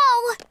you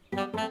go.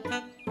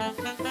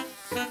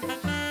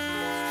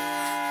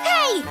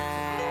 Hey!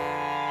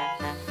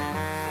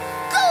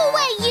 Go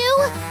away, you!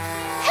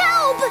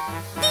 Help!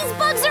 These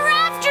bugs are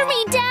after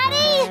me,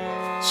 Daddy!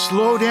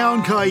 Slow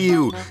down,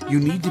 Caillou. You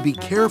need to be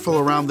careful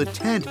around the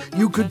tent.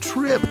 You could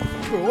trip.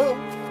 Oh.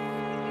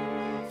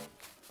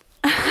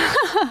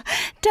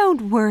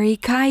 Don't worry,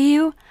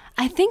 Caillou.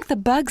 I think the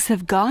bugs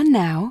have gone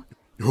now.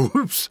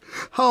 Oops.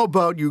 How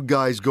about you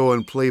guys go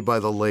and play by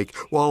the lake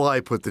while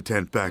I put the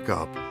tent back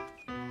up?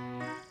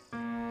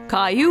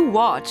 Caillou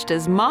watched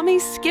as Mommy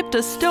skipped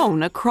a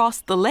stone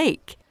across the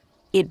lake.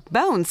 It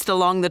bounced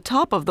along the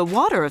top of the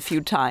water a few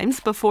times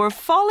before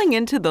falling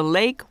into the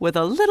lake with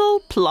a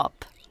little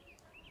plop.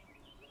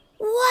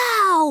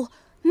 Wow!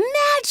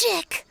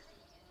 Magic!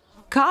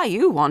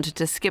 Caillou wanted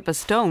to skip a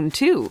stone,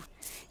 too.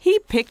 He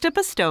picked up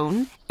a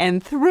stone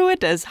and threw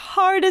it as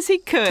hard as he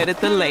could at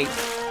the lake.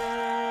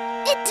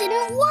 It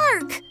didn't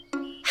work!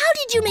 How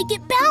did you make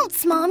it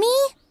bounce, Mommy?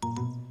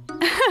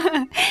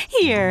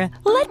 Here,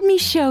 let me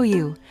show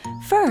you.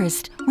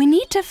 First, we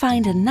need to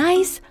find a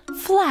nice,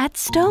 flat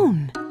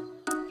stone.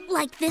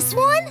 Like this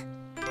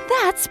one?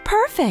 That's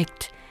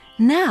perfect.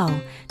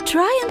 Now,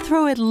 try and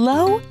throw it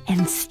low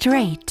and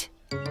straight.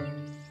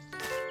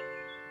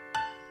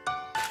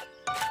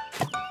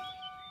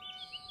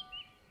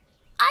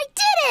 I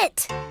did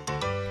it!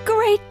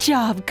 Great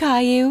job,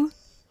 Caillou.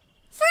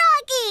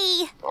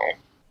 Froggy!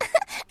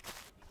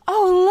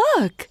 Oh,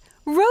 look!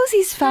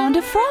 Rosie's found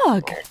a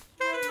frog.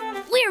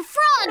 We're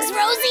frogs,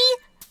 Rosie!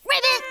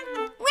 Ribbit!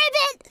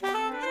 Ribbit!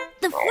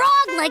 The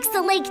frog likes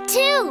the lake,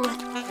 too.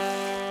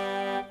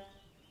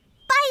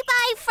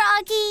 Bye-bye,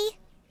 Froggy.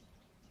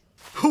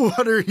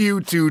 What are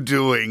you two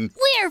doing?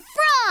 We're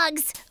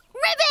frogs!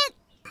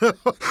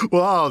 Ribbit!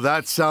 Wow,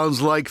 that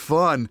sounds like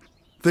fun.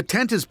 The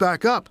tent is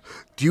back up.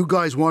 Do you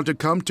guys want to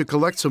come to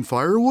collect some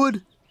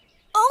firewood?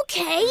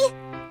 Okay.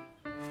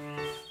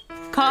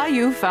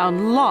 Caillou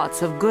found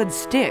lots of good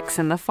sticks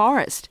in the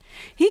forest.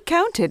 He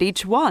counted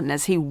each one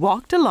as he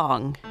walked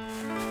along.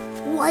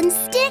 1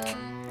 stick,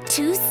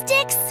 2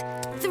 sticks,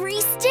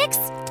 3 sticks,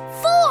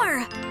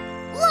 4!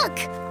 Look,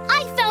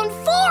 I found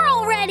 4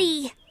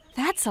 already!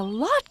 That's a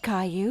lot,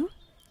 Caillou.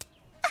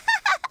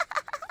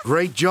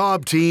 Great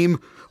job, team.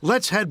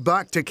 Let's head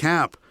back to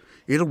camp.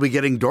 It'll be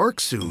getting dark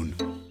soon.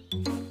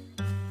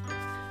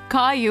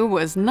 Caillou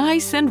was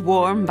nice and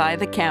warm by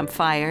the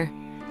campfire.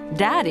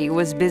 Daddy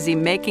was busy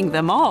making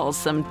them all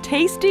some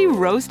tasty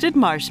roasted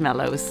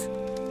marshmallows.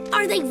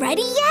 Are they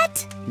ready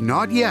yet?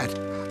 Not yet.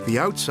 The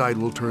outside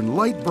will turn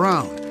light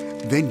brown.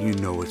 Then you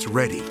know it's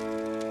ready.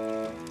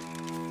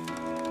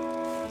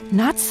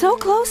 Not so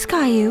close,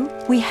 Caillou.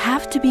 We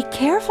have to be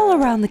careful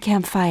around the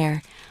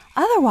campfire.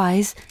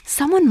 Otherwise,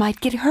 someone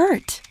might get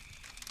hurt.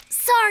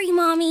 Sorry,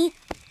 Mommy.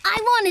 I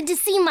wanted to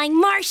see my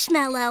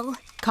marshmallow.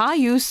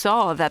 Caillou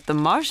saw that the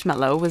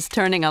marshmallow was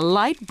turning a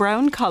light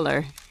brown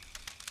color.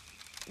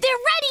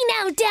 They're ready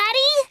now,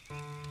 Daddy!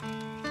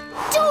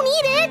 Don't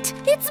eat it!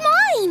 It's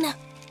mine!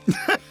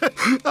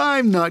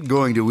 I'm not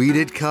going to eat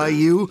it,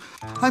 Caillou.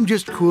 I'm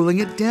just cooling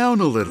it down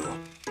a little.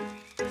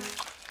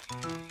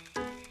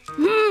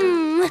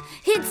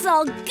 It's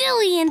all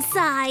gooey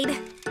inside.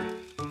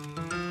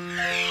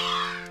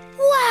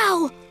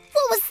 Wow!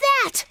 What was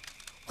that?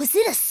 Was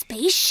it a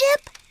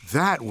spaceship?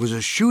 That was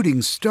a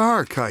shooting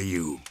star,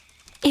 Caillou.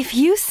 If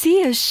you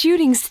see a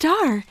shooting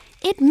star,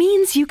 it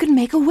means you can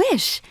make a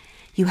wish.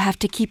 You have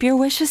to keep your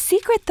wish a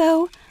secret,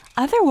 though.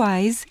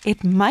 Otherwise,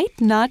 it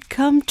might not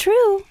come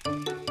true.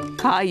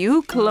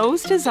 Caillou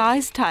closed his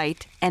eyes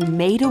tight and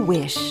made a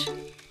wish.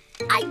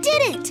 I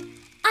did it!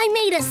 I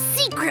made a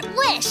secret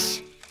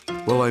wish!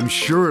 Well, I'm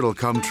sure it'll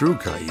come true,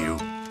 Caillou.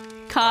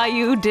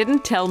 Caillou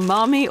didn't tell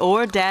Mommy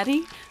or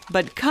Daddy,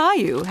 but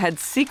Caillou had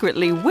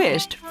secretly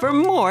wished for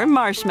more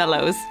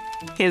marshmallows.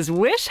 His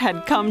wish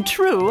had come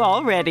true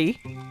already.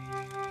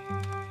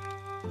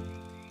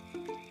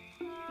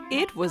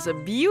 It was a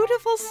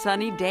beautiful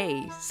sunny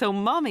day, so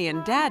Mommy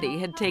and Daddy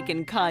had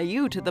taken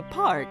Caillou to the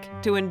park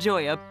to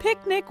enjoy a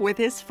picnic with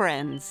his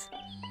friends.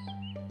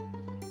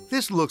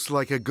 This looks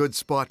like a good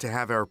spot to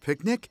have our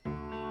picnic.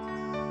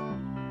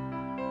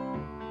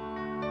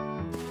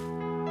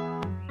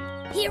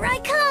 Here I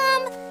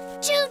come!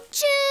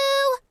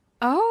 Choo-choo!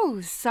 Oh,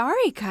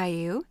 sorry,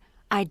 Caillou.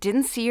 I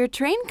didn't see your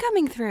train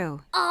coming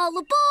through. All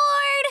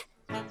aboard!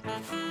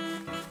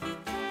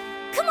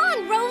 Come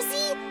on,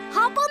 Rosie!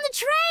 Hop on the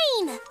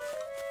train!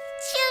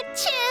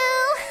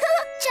 Choo-choo!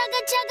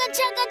 Chugga, chugga,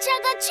 chugga,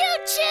 chugga,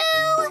 choo-choo!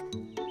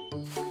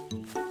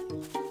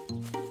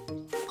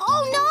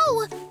 Oh no!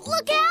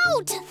 Look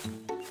out!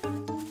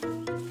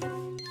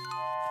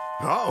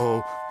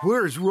 Uh-oh,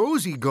 where's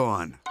Rosie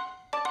gone?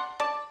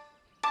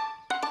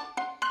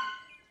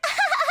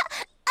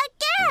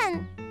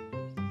 Again!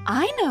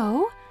 I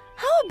know.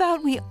 How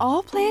about we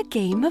all play a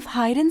game of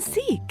hide and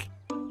seek?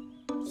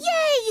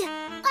 Yay!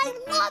 I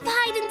love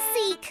hide and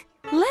seek!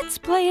 Let's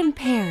play in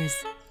pairs.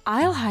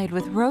 I'll hide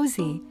with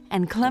Rosie,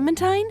 and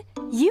Clementine,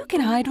 you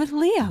can hide with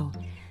Leo.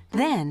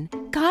 Then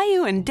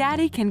Caillou and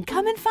Daddy can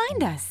come and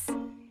find us.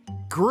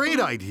 Great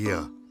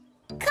idea.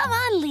 Come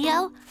on,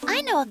 Leo.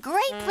 I know a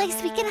great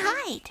place we can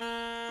hide.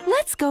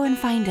 Let's go and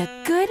find a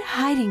good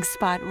hiding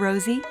spot,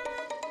 Rosie.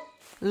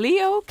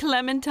 Leo,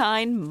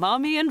 Clementine,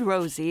 Mommy, and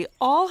Rosie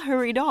all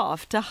hurried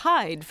off to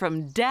hide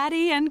from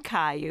Daddy and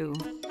Caillou.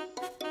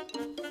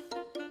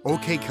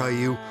 Okay,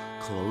 Caillou,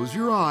 close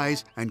your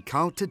eyes and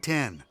count to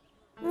 10.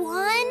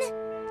 1,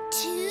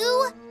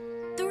 2,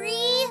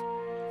 3,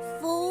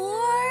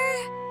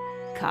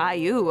 4.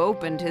 Caillou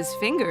opened his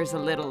fingers a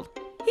little.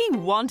 He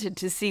wanted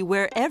to see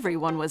where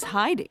everyone was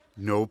hiding.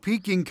 No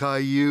peeking,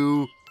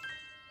 Caillou.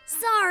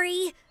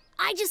 Sorry,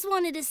 I just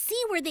wanted to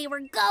see where they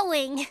were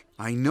going.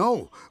 I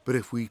know, but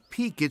if we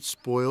peek, it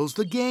spoils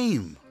the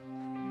game.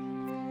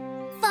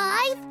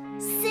 5,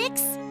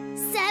 6,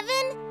 7,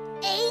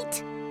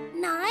 8,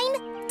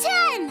 9,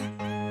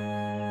 10.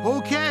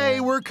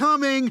 Okay, we're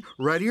coming.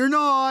 Ready or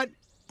not?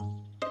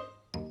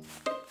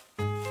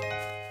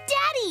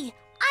 Daddy,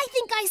 I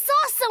think I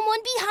saw someone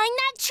behind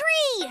that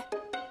tree.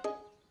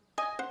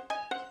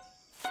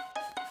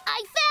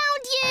 I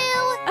found you!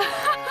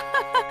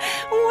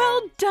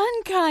 Well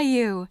done,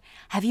 Caillou.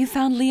 Have you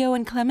found Leo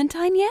and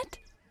Clementine yet?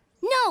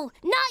 No,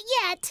 not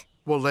yet.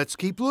 Well, let's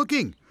keep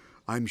looking.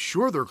 I'm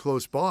sure they're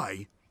close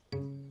by.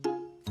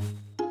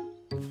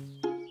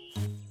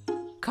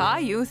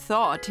 Caillou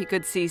thought he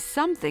could see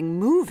something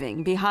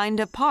moving behind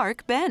a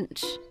park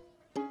bench.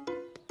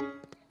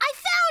 I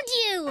found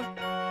you!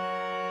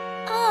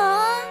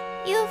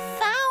 Aw, you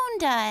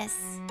found us.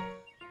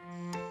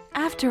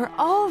 After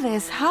all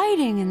this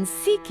hiding and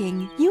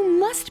seeking, you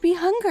must be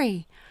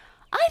hungry.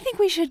 I think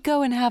we should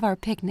go and have our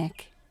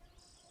picnic.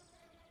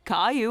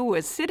 Caillou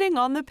was sitting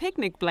on the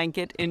picnic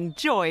blanket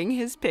enjoying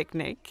his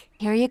picnic.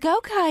 Here you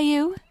go,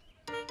 Caillou.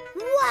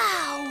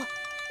 Wow!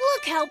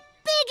 Look how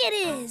big it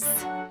is!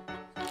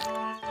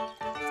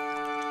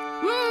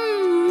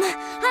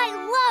 I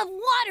love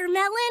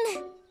watermelon!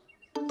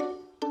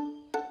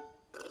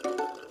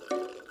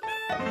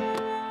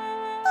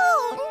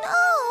 Oh,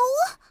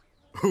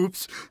 no!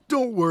 Oops,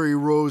 don't worry,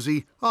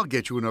 Rosie. I'll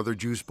get you another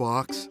juice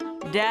box.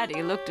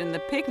 Daddy looked in the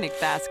picnic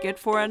basket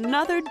for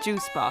another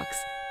juice box,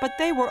 but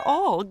they were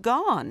all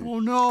gone. Oh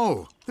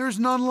no, there's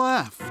none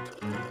left.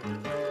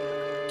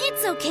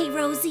 It's okay,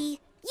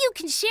 Rosie. You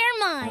can share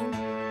mine.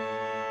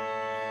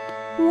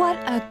 What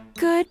a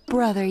good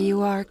brother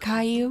you are,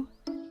 Caillou.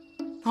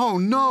 Oh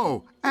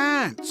no,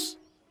 ants!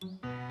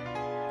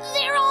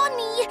 They're on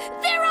me!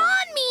 They're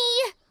on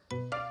me!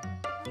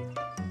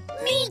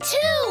 Me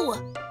too!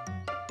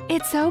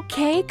 It's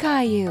okay,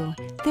 Caillou.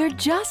 They're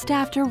just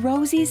after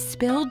Rosie's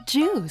spilled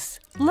juice.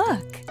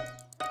 Look.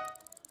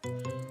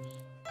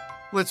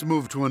 Let's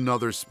move to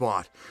another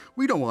spot.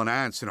 We don't want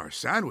ants in our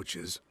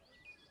sandwiches.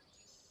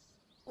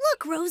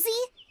 Look, Rosie.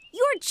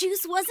 Your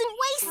juice wasn't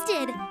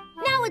wasted.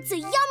 Now it's a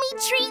yummy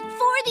treat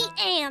for the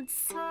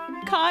ants.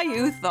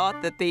 Caillou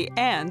thought that the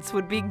ants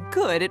would be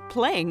good at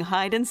playing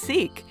hide and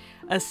seek,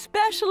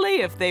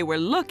 especially if they were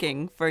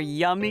looking for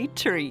yummy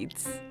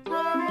treats.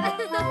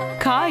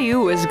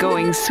 Caillou was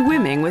going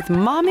swimming with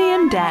Mommy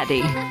and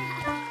Daddy.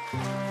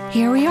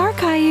 Here we are,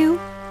 Caillou.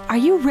 Are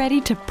you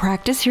ready to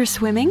practice your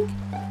swimming?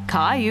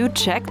 Caillou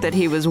checked that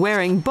he was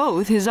wearing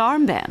both his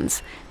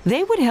armbands.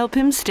 They would help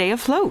him stay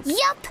afloat.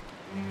 Yup.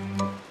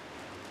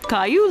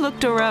 Caillou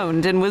looked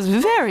around and was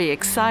very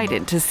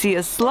excited to see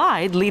a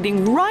slide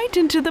leading right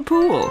into the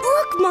pool.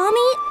 Look,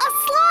 Mommy, a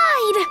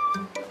slide!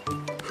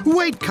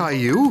 Wait,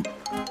 Caillou!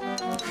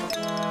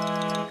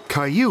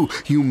 Caillou,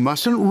 you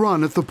mustn't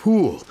run at the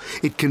pool.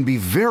 It can be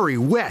very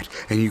wet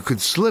and you could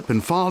slip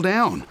and fall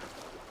down.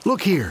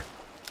 Look here.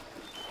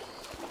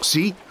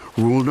 See,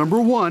 rule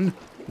number 1,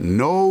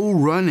 no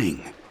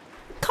running.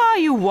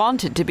 Caillou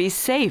wanted to be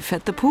safe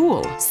at the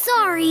pool.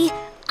 Sorry,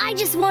 I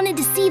just wanted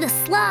to see the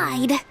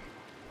slide.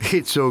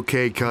 It's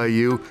okay,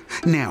 Caillou.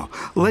 Now,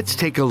 let's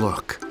take a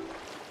look.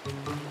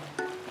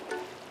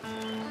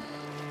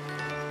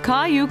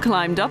 Caillou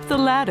climbed up the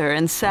ladder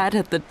and sat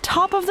at the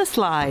top of the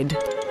slide.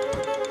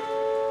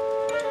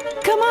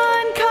 Come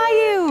on,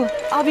 Caillou!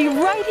 I'll be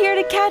right here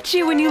to catch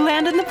you when you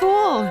land in the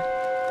pool.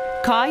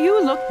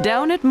 Caillou looked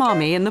down at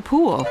Mommy in the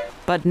pool,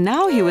 but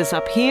now he was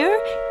up here,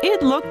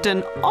 it looked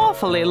an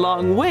awfully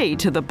long way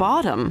to the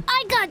bottom.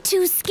 I got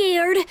too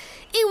scared.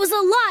 It was a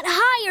lot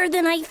higher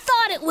than I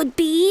thought it would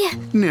be.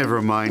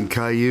 Never mind,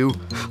 Caillou.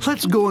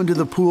 Let's go into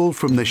the pool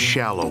from the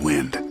shallow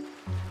end.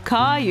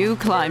 Caillou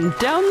climbed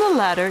down the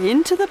ladder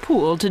into the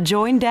pool to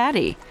join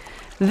Daddy.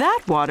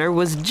 That water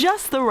was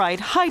just the right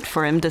height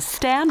for him to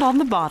stand on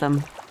the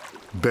bottom.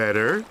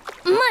 Better?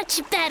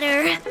 Much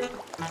better.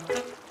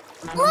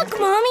 Look,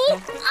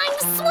 Mommy, I'm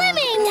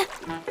swimming!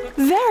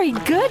 Very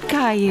good,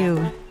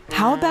 Caillou.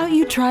 How about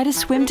you try to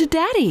swim to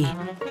Daddy?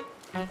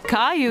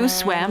 Caillou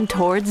swam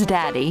towards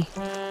Daddy.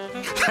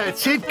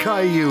 That's it,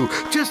 Caillou.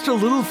 Just a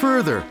little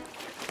further.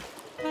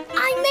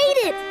 I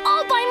made it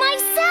all by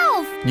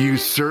myself! You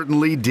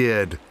certainly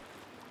did.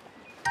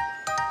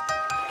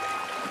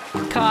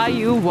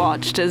 Caillou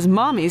watched as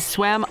Mommy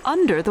swam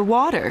under the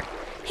water.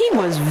 He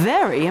was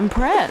very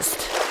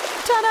impressed.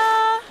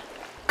 Ta-da!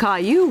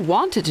 Caillou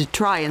wanted to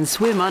try and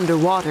swim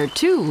underwater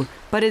too,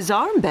 but his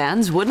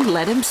armbands wouldn't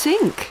let him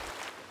sink.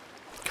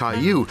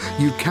 Caillou,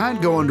 you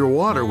can't go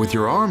underwater with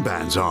your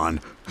armbands on.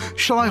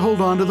 Shall I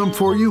hold on to them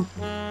for you?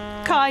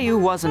 Caillou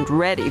wasn't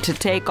ready to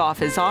take off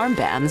his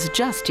armbands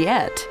just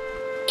yet.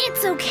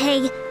 It's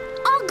okay.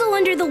 I'll go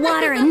under the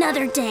water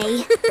another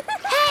day.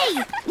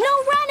 Hey,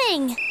 no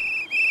running!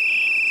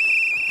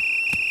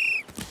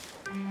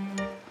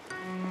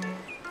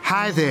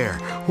 Hi there.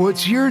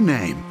 What's your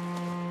name?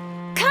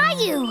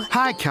 Caillou!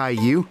 Hi,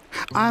 Caillou.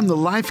 I'm the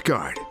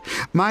lifeguard.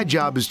 My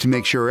job is to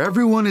make sure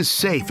everyone is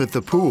safe at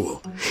the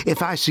pool.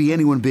 If I see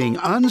anyone being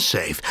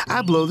unsafe,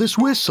 I blow this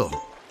whistle.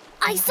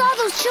 I saw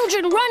those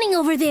children running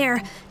over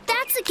there.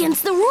 That's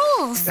against the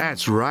rules.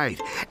 That's right.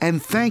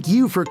 And thank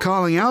you for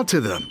calling out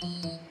to them.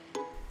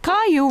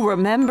 Caillou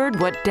remembered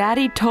what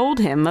Daddy told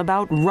him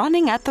about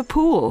running at the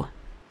pool.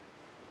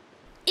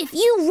 If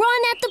you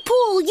run at the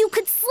pool, you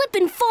could slip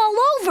and fall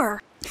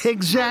over.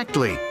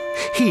 Exactly.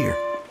 Here.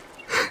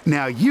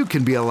 Now you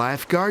can be a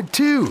lifeguard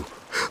too.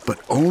 But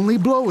only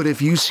blow it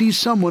if you see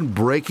someone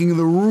breaking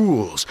the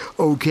rules,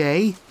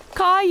 okay?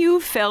 Caillou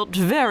felt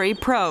very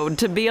proud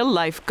to be a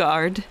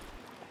lifeguard.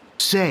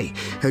 Say,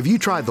 have you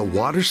tried the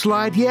water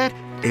slide yet?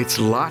 It's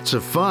lots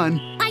of fun.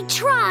 I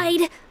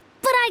tried,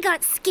 but I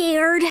got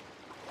scared.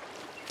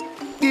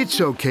 It's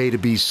okay to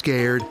be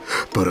scared,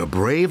 but a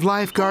brave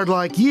lifeguard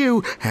like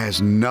you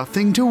has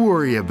nothing to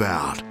worry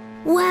about.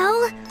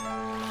 Well,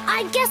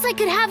 I guess I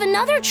could have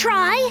another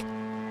try.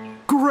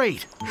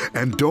 Great!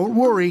 And don't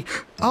worry,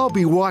 I'll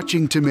be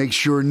watching to make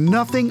sure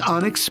nothing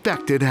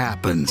unexpected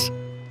happens.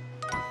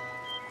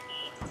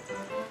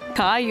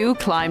 Caillou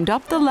climbed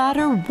up the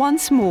ladder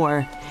once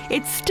more.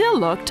 It still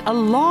looked a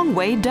long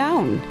way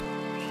down.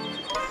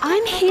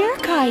 I'm here,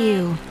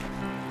 Caillou.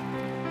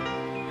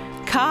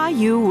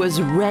 Caillou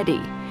was ready.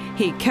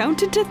 He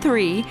counted to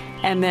 3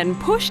 and then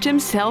pushed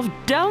himself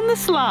down the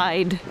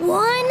slide.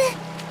 1,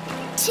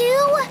 2,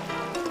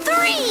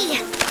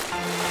 3!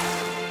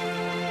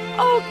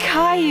 Oh,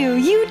 Caillou,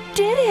 you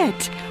did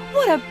it!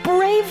 What a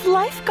brave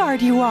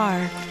lifeguard you are!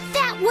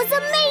 That was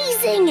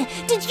amazing!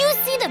 Did you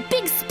see the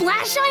big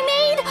splash I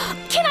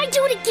made? Can I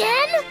do it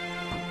again?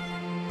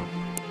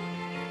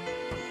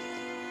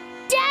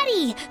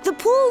 Daddy, the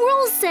pool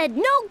rules said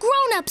no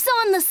grown-ups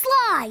on the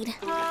slide.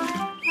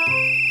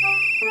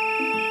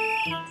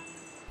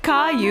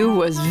 Caillou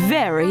was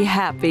very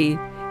happy.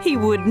 He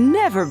would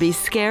never be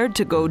scared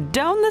to go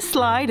down the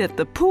slide at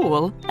the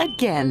pool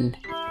again.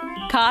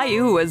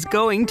 Caillou was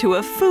going to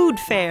a food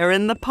fair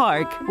in the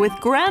park with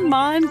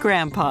Grandma and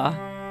Grandpa.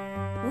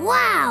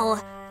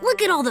 Wow!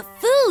 Look at all the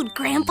food,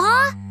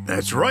 Grandpa!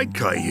 That's right,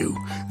 Caillou.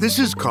 This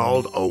is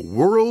called a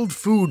World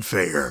Food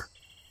Fair.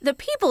 The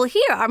people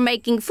here are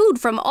making food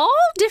from all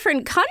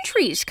different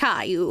countries,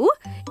 Caillou.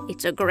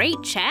 It's a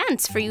great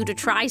chance for you to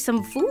try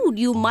some food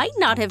you might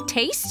not have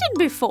tasted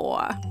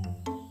before.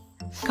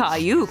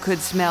 Caillou could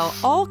smell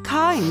all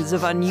kinds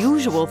of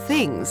unusual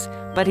things,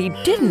 but he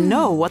didn't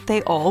know what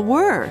they all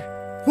were.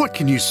 What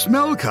can you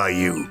smell,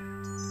 Caillou?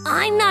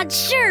 I'm not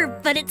sure,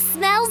 but it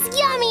smells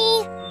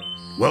yummy.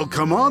 Well,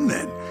 come on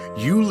then.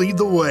 You lead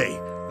the way.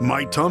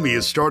 My tummy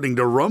is starting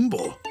to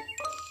rumble.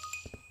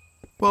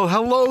 Well,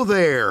 hello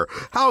there.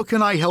 How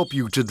can I help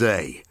you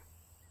today?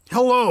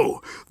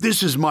 Hello,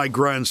 this is my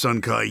grandson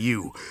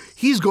Caillou.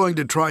 He's going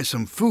to try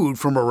some food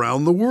from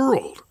around the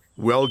world.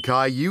 Well,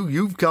 Caillou,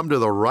 you've come to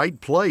the right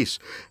place.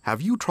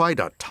 Have you tried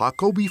a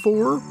taco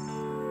before?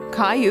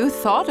 Caillou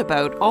thought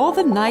about all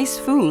the nice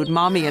food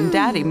Mommy and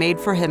Daddy made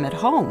for him at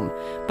home,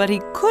 but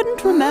he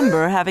couldn't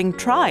remember having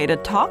tried a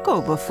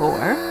taco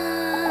before.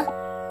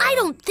 I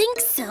don't think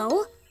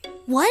so.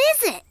 What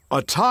is it?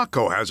 A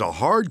taco has a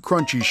hard,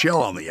 crunchy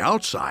shell on the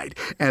outside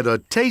and a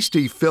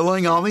tasty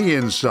filling on the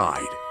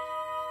inside.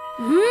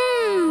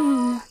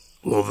 Mmm.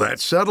 Well, that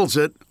settles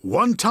it.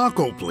 1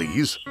 taco,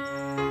 please.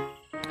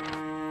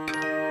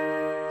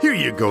 Here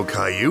you go,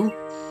 Caillou.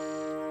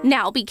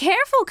 Now be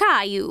careful,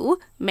 Caillou.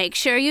 Make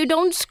sure you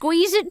don't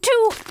squeeze it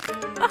too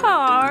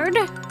hard.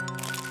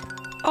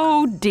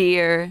 Oh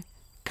dear,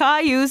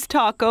 Caillou's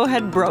taco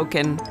had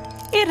broken.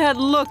 It had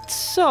looked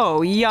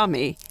so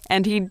yummy,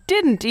 and he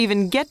didn't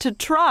even get to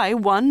try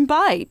 1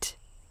 bite.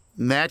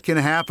 That can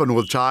happen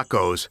with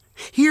tacos.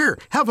 Here,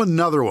 have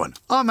another one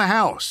on the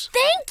house.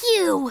 Thank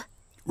you.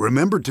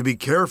 Remember to be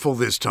careful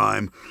this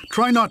time.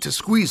 Try not to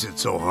squeeze it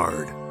so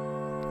hard.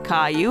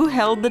 Caillou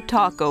held the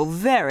taco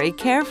very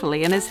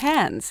carefully in his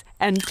hands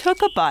and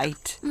took a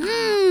bite.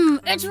 Mmm,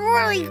 it's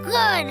really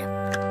good.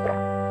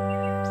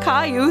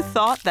 Caillou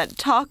thought that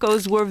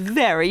tacos were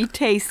very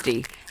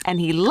tasty, and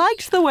he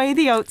liked the way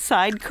the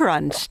outside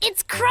crunched.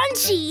 It's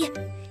crunchy.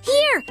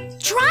 Here,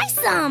 try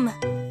some.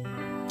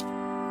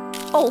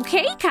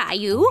 Okay,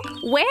 Caillou,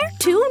 where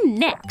to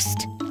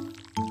next?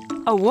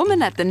 A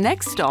woman at the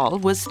next stall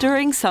was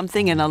stirring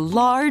something in a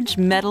large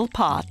metal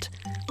pot.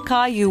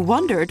 Caillou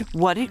wondered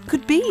what it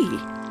could be.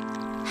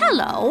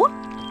 Hello,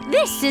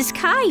 this is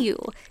Caillou.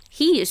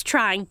 He is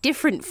trying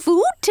different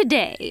food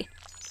today.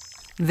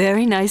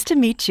 Very nice to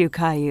meet you,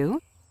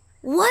 Caillou.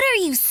 What are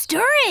you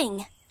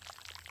stirring?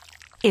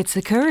 It's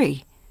a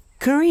curry.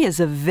 Curry is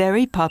a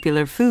very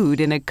popular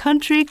food in a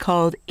country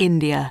called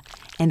India,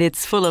 and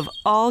it's full of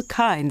all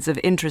kinds of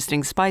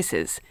interesting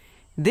spices.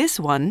 This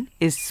one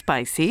is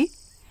spicy,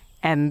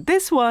 and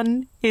this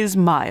one is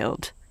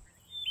mild.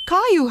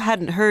 Caillou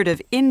hadn't heard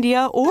of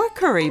India or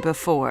curry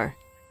before.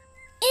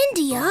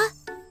 India?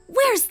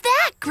 Where's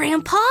that,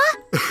 Grandpa?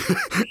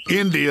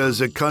 India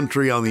is a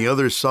country on the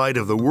other side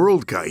of the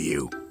world,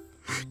 Caillou.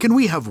 Can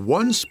we have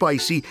one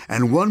spicy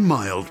and one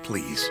mild,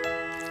 please?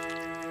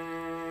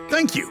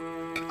 Thank you.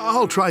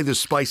 I'll try the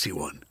spicy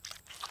one.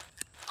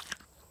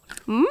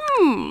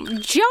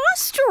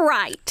 Just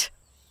right.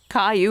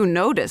 Caillou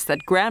noticed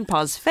that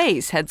Grandpa's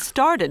face had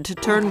started to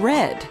turn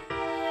red.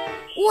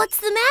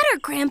 What's the matter,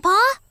 Grandpa?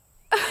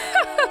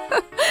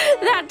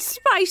 That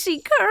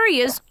spicy curry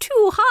is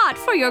too hot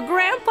for your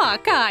Grandpa,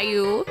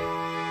 Caillou.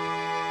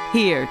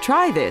 Here,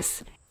 try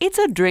this. It's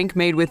a drink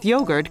made with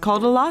yogurt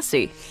called a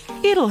lassi.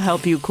 It'll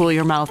help you cool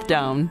your mouth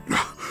down.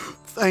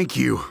 Thank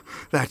you.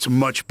 That's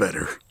much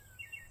better.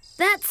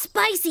 That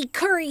spicy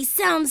curry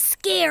sounds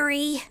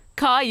scary.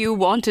 Caillou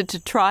wanted to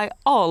try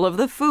all of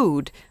the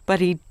food, but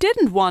he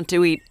didn't want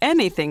to eat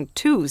anything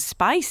too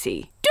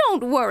spicy.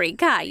 Don't worry,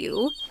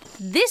 Caillou.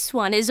 This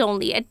one is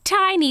only a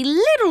tiny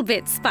little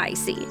bit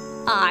spicy.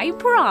 I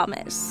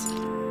promise.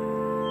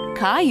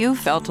 Caillou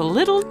felt a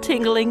little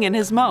tingling in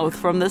his mouth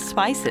from the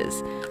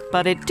spices,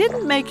 but it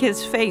didn't make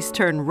his face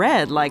turn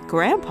red like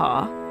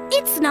Grandpa.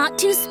 It's not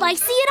too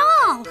spicy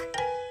at all.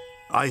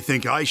 I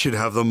think I should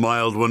have the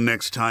mild one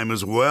next time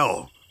as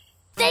well.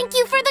 Thank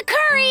you for the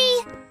curry.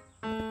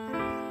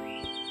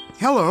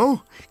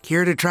 Hello.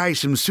 Care to try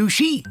some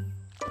sushi?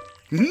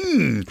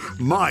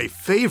 My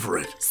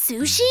favorite.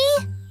 Sushi?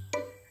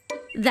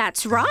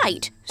 That's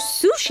right.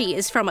 Sushi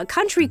is from a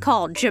country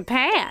called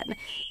Japan.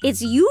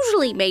 It's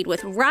usually made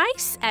with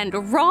rice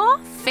and raw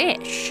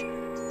fish.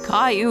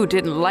 Caillou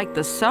didn't like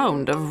the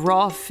sound of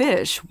raw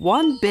fish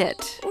one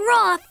bit.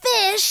 Raw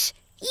fish?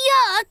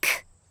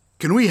 Yuck!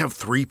 Can we have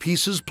 3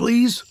 pieces,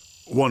 please?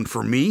 One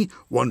for me,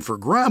 one for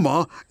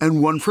Grandma,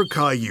 and one for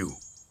Caillou.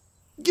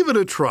 Give it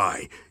a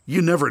try.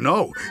 You never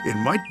know. It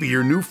might be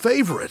your new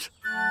favorite.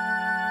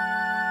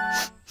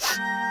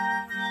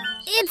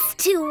 It's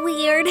too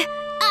weird.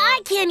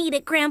 I can't eat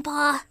it,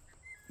 Grandpa.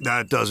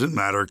 That doesn't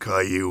matter,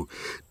 Caillou.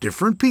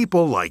 Different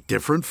people like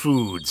different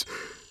foods.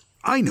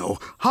 I know.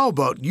 How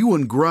about you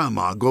and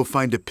Grandma go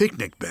find a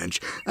picnic bench,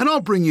 and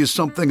I'll bring you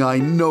something I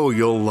know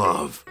you'll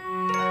love.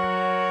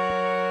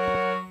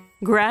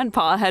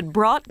 Grandpa had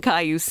brought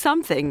Caillou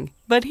something,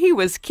 but he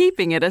was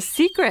keeping it a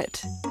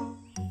secret.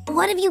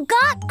 What have you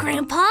got,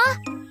 Grandpa?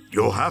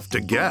 You'll have to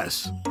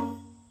guess.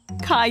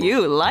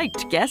 Caillou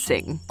liked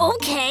guessing.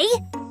 Okay.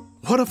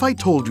 What if I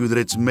told you that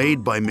it's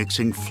made by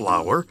mixing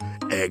flour,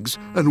 eggs,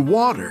 and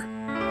water?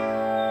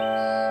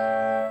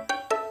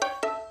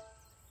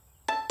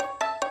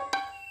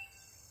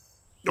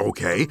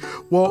 Okay,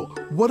 well,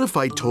 what if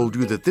I told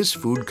you that this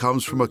food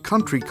comes from a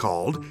country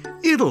called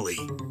Italy?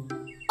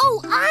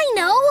 Oh, I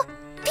know!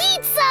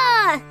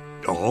 Pizza!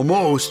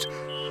 Almost.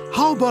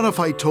 How about if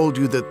I told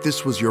you that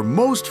this was your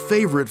most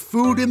favorite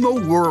food in the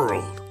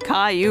world?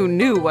 Caillou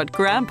knew what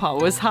Grandpa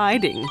was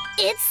hiding.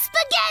 It's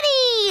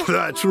spaghetti!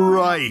 That's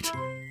right.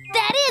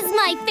 That is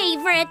my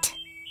favorite.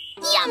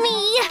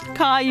 Yummy!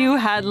 Caillou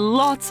had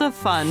lots of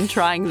fun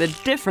trying the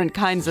different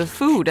kinds of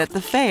food at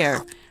the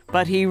fair,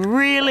 but he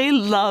really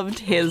loved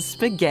his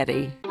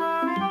spaghetti.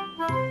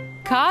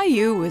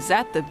 Caillou was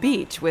at the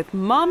beach with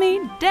Mommy,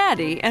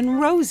 Daddy,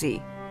 and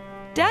Rosie.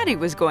 Daddy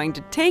was going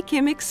to take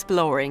him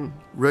exploring.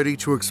 Ready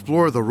to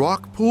explore the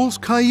rock pools,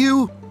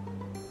 Caillou?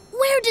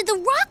 Where did the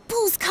rock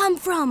pools come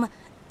from?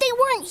 They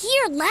weren't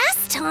here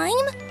last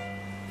time.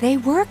 They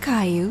were,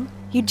 Caillou.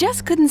 You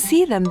just couldn't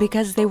see them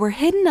because they were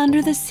hidden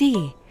under the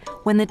sea.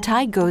 When the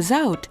tide goes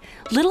out,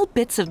 little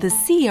bits of the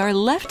sea are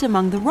left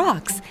among the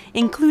rocks,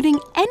 including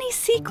any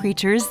sea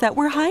creatures that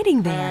were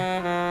hiding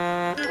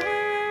there.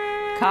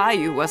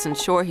 Caillou wasn't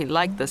sure he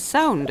liked the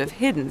sound of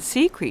hidden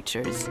sea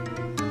creatures.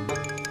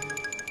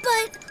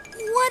 But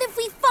what if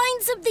we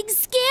find something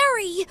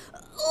scary?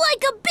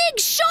 Like a big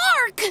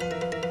shark?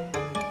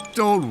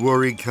 Don't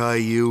worry,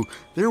 Caillou.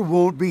 There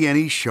won't be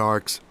any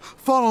sharks.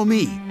 Follow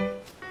me.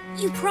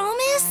 You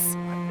promise?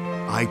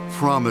 I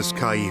promise,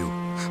 Caillou.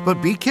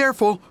 But be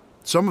careful.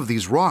 Some of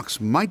these rocks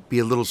might be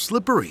a little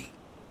slippery.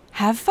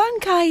 Have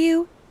fun,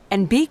 Caillou,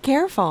 and be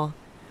careful.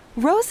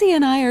 Rosie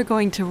and I are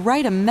going to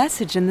write a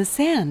message in the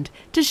sand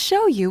to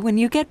show you when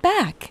you get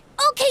back.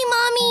 Okay,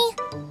 Mommy.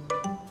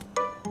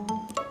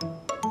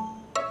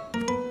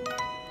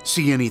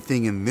 See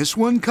anything in this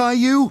one,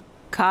 Caillou?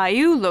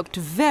 Caillou looked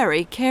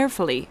very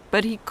carefully,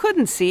 but he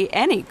couldn't see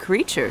any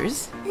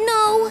creatures.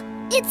 No,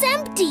 it's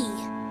empty.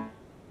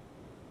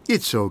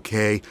 It's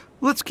okay.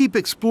 Let's keep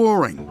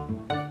exploring.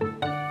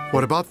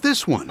 What about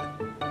this one?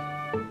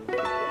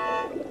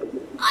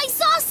 I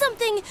saw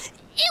something.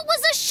 It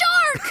was a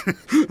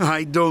shark.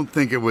 I don't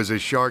think it was a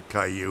shark,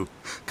 Caillou.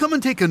 Come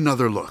and take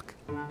another look.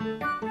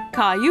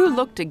 Caillou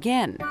looked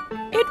again.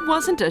 It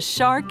wasn't a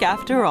shark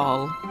after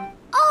all.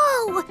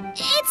 Oh,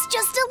 it's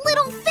just a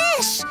little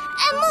fish.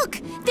 And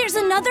look, there's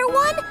another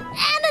one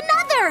and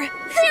another.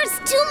 There's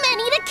too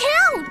many to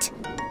count.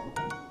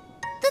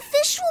 The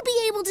fish will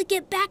be able to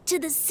get back to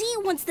the sea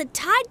once the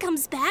tide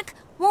comes back,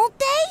 won't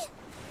they?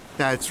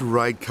 That's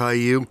right,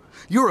 Caillou.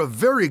 You're a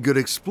very good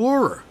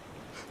explorer.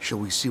 Shall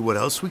we see what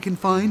else we can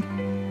find?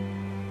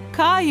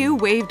 Caillou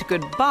waved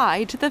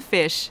goodbye to the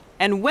fish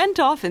and went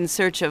off in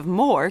search of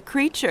more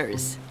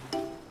creatures.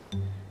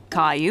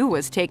 Caillou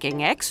was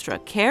taking extra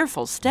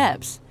careful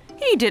steps.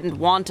 He didn't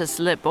want to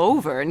slip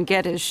over and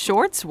get his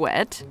shorts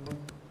wet.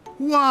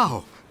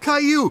 Wow!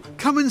 Caillou,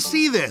 come and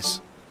see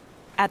this!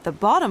 At the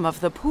bottom of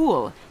the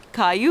pool,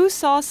 Caillou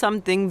saw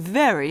something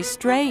very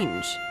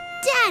strange.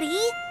 Daddy,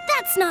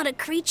 that's not a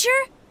creature.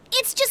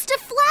 It's just a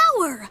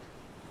flower.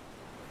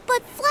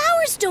 But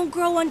flowers don't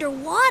grow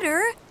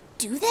underwater,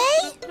 do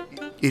they?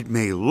 It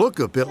may look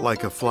a bit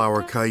like a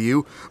flower,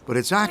 Caillou, but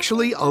it's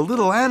actually a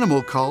little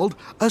animal called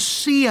a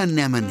sea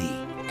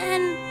anemone.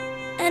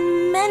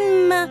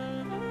 Anemone?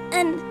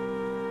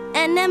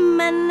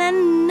 Anemone.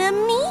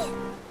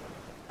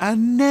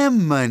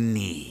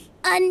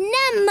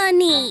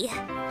 Anemone.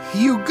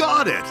 You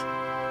got it!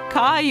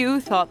 Caillou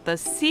thought the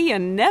sea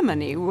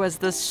anemone was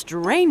the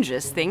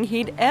strangest thing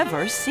he'd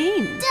ever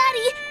seen.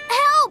 Daddy,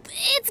 help!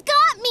 It's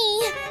got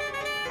me!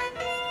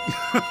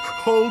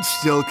 Hold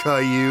still,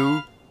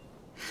 Caillou.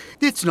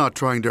 It's not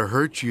trying to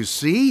hurt you,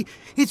 see?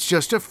 It's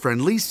just a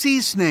friendly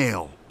sea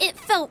snail. It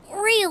felt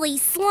really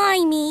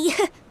slimy.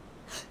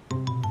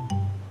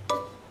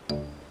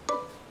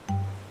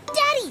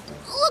 Daddy,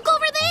 look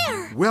over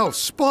there! Well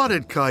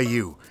spotted,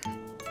 Caillou.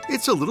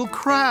 It's a little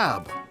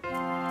crab.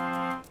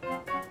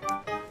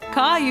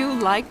 Caillou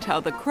liked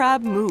how the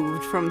crab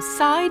moved from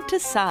side to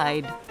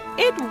side.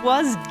 It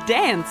was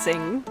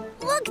dancing.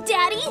 Look,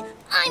 Daddy,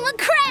 I'm a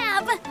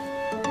crab!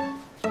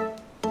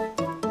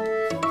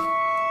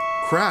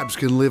 Crabs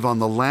can live on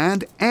the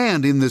land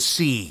and in the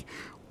sea.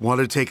 Want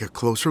to take a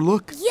closer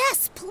look?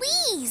 Yes,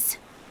 please!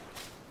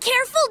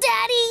 Careful,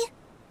 Daddy!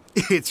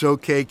 It's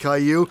okay,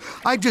 Caillou.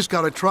 I've just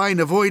got to try and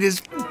avoid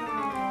his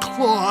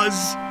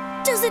claws.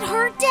 Does it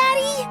hurt,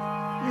 Daddy?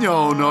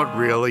 No, not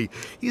really.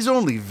 He's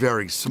only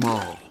very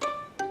small.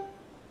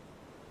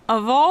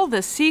 Of all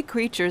the sea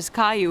creatures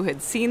Caillou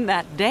had seen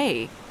that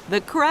day,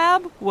 the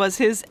crab was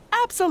his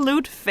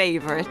absolute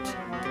favorite.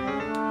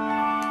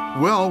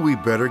 Well, we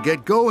better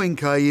get going,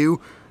 Caillou.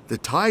 The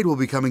tide will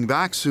be coming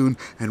back soon,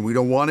 and we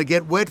don't want to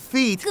get wet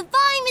feet.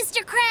 Goodbye,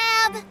 Mr.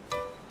 Crab!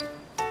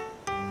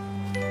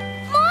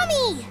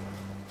 Mommy!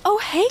 Oh,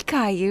 hey,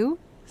 Caillou.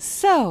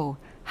 So,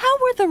 how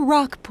were the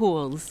rock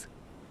pools?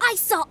 I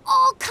saw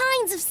all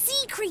kinds of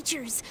sea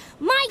creatures.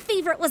 My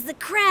favorite was the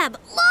crab.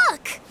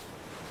 Look!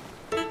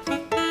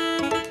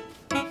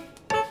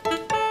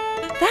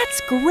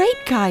 That's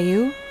great,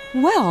 Caillou.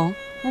 Well,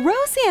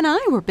 Rosie and I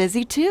were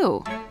busy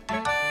too.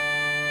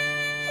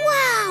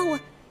 Wow!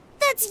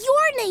 That's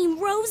your name,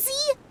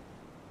 Rosie!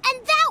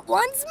 And that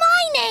one's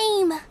my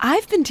name!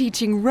 I've been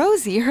teaching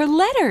Rosie her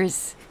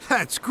letters.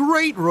 That's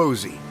great,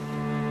 Rosie.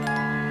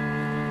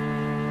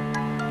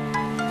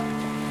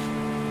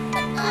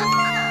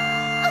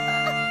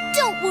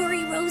 Don't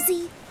worry,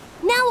 Rosie.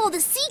 Now all the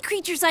sea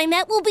creatures I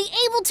met will be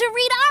able to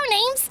read our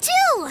names,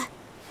 too!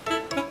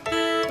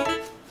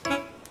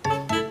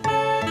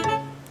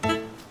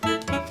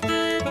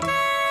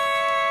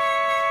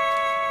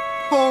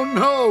 Oh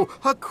no,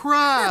 a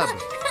crab!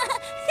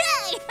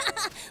 Hey!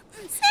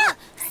 Snap!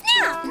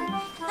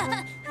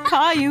 Snap!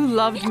 Caillou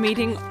loved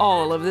meeting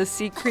all of the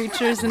sea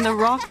creatures in the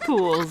rock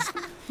pools.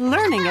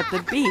 Learning at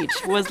the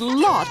beach was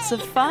lots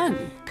of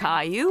fun.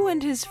 Caillou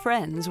and his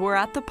friends were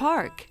at the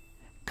park.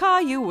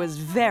 Caillou was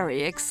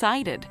very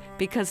excited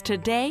because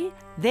today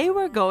they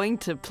were going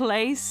to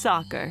play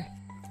soccer.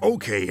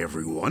 Okay,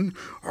 everyone.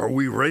 Are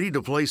we ready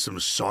to play some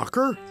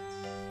soccer?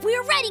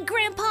 We're ready,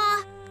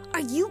 Grandpa! Are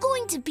you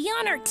going to be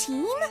on our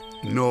team?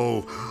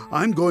 No,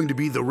 I'm going to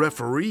be the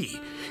referee.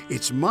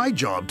 It's my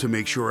job to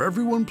make sure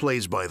everyone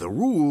plays by the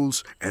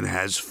rules and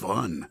has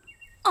fun.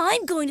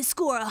 I'm going to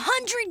score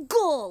 100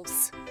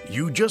 goals!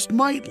 You just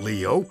might,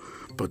 Leo,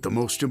 but the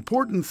most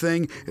important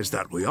thing is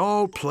that we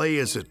all play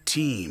as a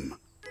team.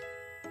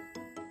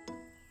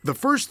 The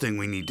first thing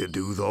we need to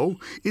do, though,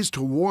 is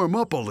to warm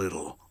up a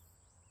little.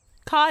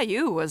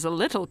 Caillou was a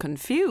little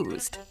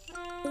confused.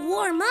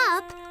 Warm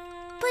up?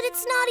 But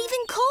it's not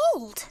even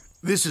cold.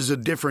 This is a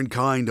different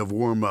kind of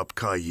warm-up,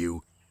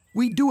 Caillou.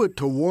 We do it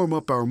to warm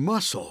up our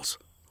muscles.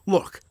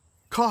 Look,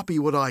 copy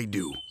what I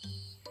do.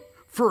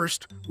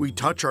 First, we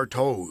touch our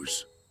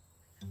toes.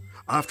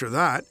 After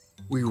that,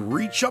 we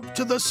reach up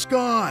to the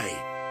sky.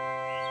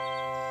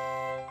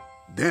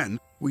 Then,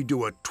 we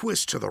do a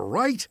twist to the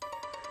right,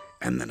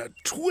 and then a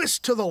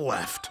twist to the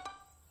left.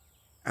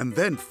 And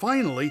then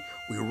finally,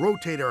 we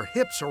rotate our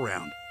hips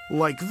around,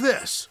 like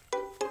this.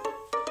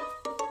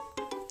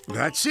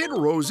 That's it,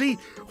 Rosie.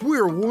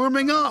 We're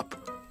warming up.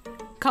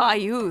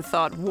 Caillou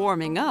thought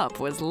warming up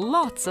was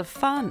lots of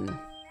fun.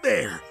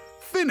 There,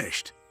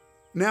 finished.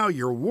 Now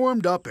you're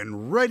warmed up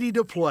and ready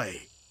to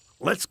play.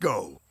 Let's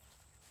go.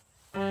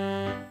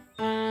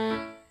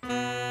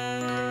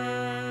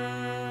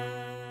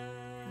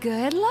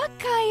 Good luck,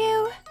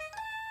 Caillou.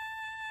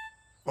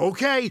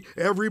 Okay,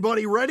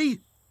 everybody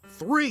ready?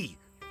 3,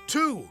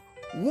 2,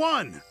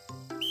 1.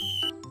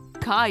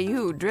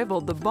 Caillou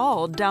dribbled the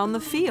ball down the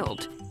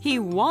field. He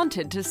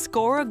wanted to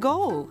score a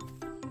goal.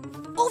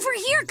 Over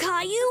here,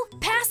 Caillou.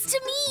 Pass to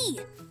me.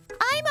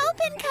 I'm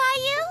open,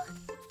 Caillou.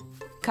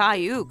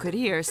 Caillou could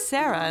hear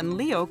Sarah and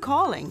Leo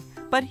calling,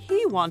 but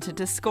he wanted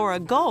to score a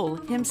goal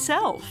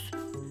himself.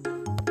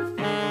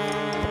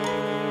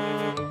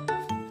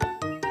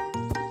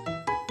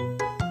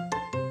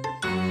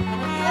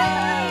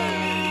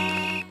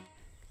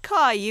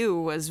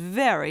 Caillou was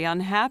very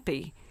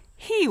unhappy.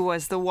 He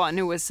was the one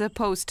who was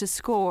supposed to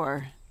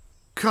score.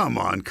 Come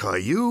on,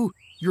 Caillou.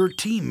 Your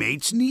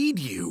teammates need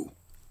you.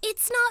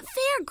 It's not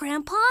fair,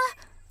 Grandpa.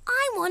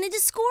 I wanted to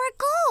score a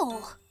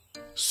goal.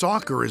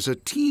 Soccer is a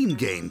team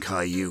game,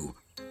 Caillou.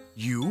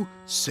 You,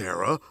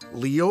 Sarah,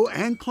 Leo,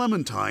 and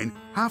Clementine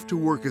have to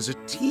work as a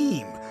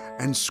team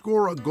and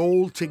score a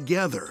goal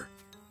together.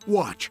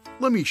 Watch,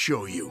 let me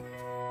show you.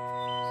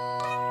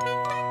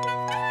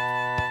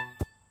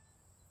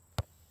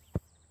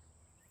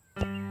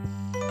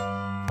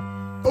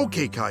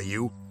 Okay,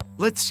 Caillou,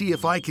 let's see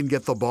if I can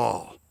get the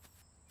ball.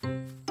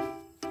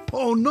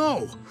 Oh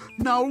no!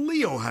 Now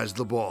Leo has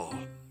the ball.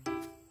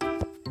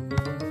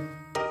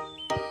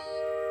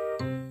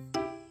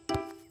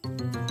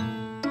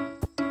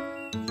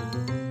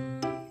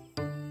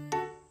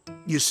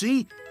 You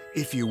see,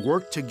 if you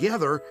work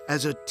together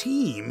as a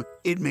team,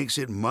 it makes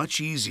it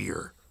much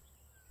easier.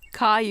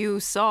 Caillou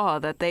saw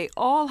that they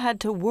all had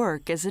to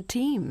work as a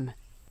team.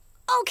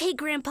 Okay,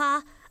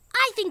 Grandpa.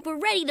 I think we're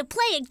ready to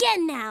play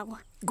again now.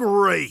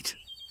 Great!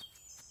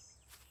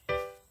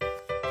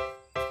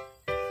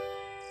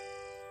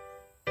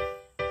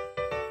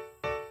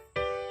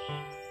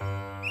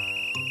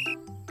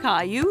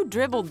 Caillou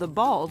dribbled the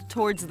ball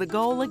towards the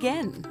goal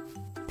again.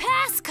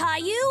 Pass,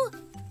 Caillou.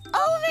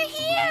 Over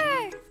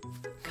here.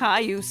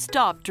 Caillou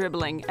stopped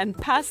dribbling and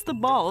passed the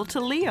ball to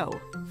Leo.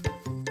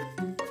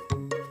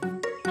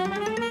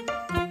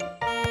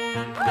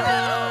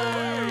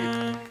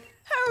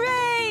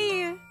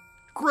 Hooray!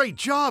 Great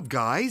job,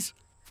 guys!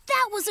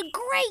 That was a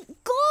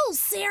great goal,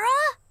 Sarah.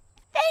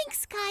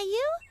 Thanks,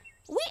 Caillou.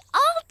 We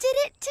all did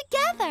it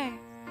together.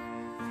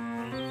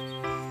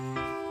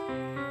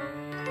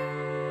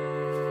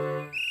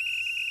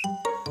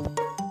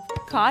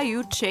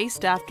 Caillou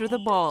chased after the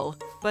ball,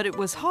 but it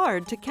was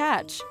hard to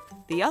catch.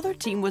 The other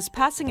team was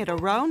passing it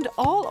around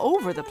all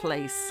over the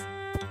place.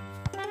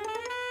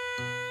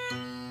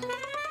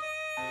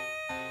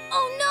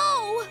 Oh,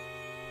 no!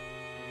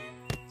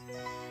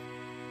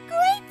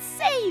 Great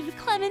save,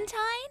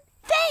 Clementine.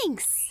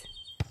 Thanks.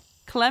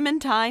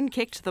 Clementine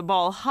kicked the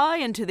ball high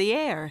into the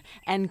air,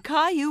 and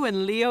Caillou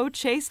and Leo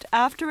chased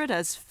after it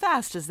as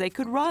fast as they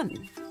could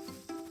run.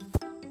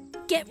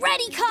 Get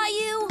ready,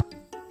 Caillou.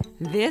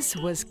 This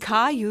was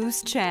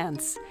Caillou's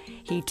chance.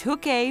 He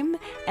took aim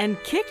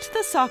and kicked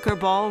the soccer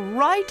ball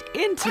right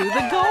into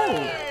the goal.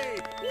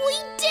 We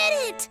did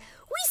it!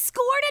 We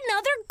scored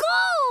another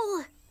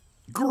goal!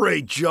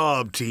 Great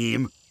job,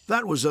 team.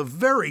 That was a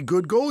very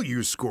good goal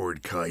you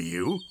scored,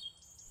 Caillou.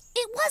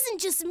 It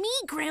wasn't just me,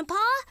 Grandpa.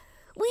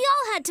 We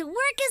all had to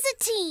work as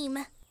a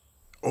team.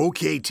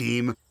 Okay,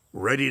 team.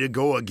 Ready to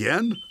go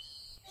again?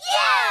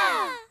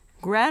 Yeah!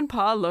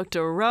 Grandpa looked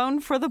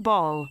around for the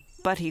ball,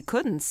 but he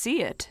couldn't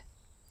see it.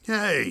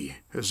 Hey,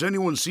 has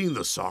anyone seen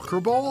the soccer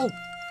ball?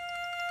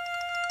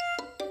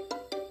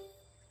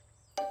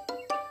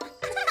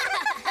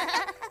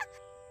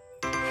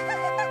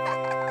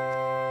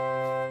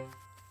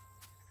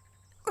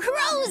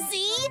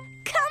 Rosie,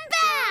 come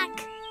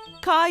back!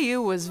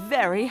 Caillou was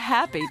very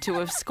happy to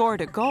have scored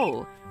a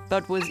goal,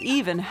 but was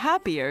even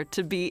happier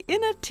to be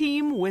in a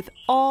team with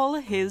all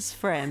his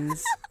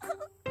friends.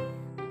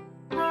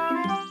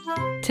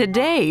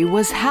 Today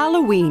was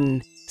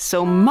Halloween,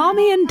 so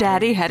Mommy and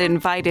Daddy had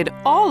invited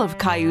all of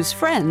Caillou's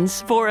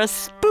friends for a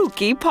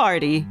spooky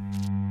party.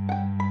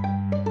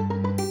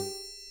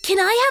 Can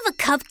I have a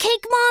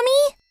cupcake,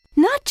 Mommy?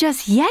 Not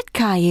just yet,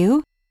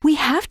 Caillou. We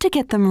have to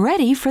get them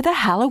ready for the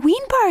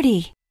Halloween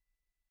party.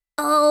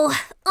 Oh,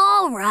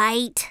 all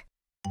right.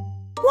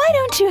 Why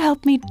don't you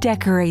help me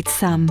decorate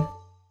some?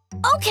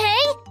 Okay.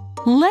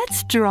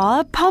 Let's draw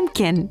a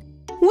pumpkin.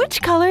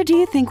 Which color do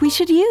you think we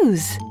should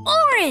use?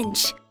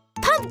 Orange.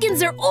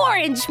 Pumpkins are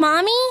orange,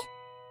 Mommy.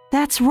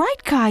 That's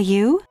right,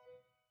 Caillou.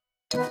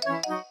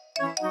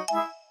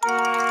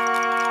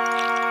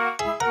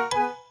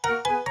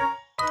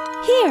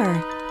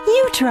 Here,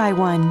 you try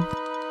one.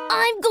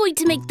 I'm going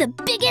to make the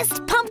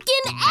biggest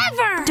pumpkin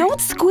ever!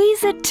 Don't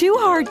squeeze it too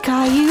hard,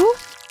 Caillou.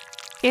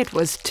 It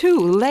was too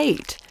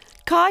late.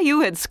 Caillou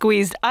had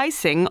squeezed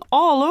icing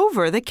all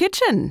over the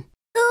kitchen.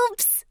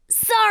 Oops.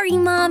 Sorry,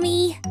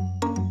 Mommy.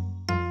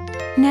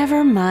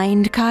 Never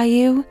mind,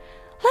 Caillou.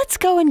 Let's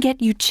go and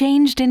get you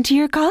changed into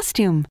your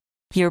costume.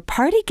 Your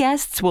party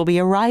guests will be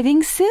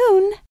arriving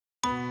soon.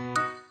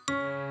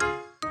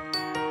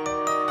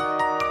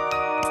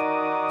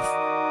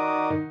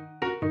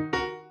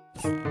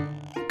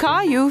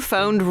 Caillou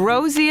found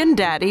Rosie and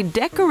Daddy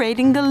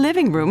decorating the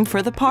living room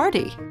for the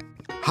party.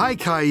 Hi,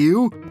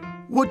 Caillou.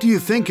 What do you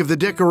think of the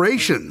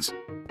decorations?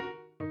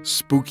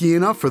 Spooky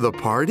enough for the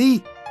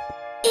party?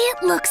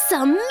 It looks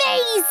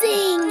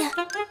amazing!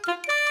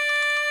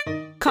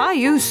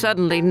 Caillou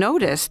suddenly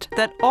noticed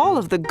that all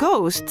of the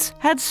ghosts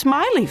had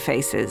smiley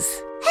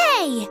faces.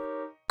 Hey!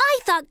 I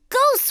thought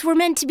ghosts were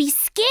meant to be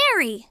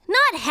scary,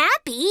 not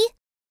happy.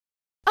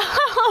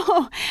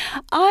 Oh,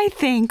 I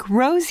think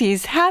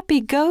Rosie's happy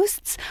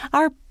ghosts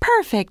are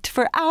perfect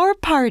for our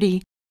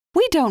party.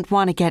 We don't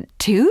want to get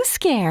too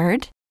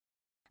scared.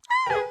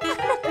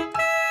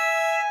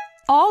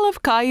 All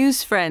of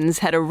Caillou's friends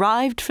had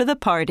arrived for the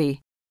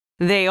party.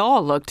 They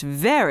all looked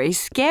very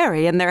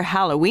scary in their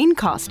Halloween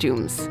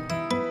costumes.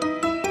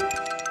 Roar!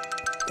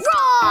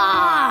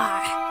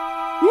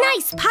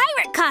 Nice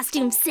pirate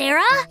costume,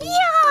 Sarah.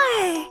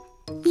 Yar!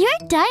 Your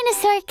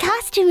dinosaur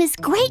costume is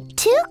great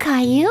too,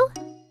 Caillou.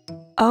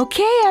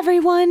 Okay,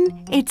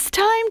 everyone, it's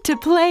time to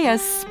play a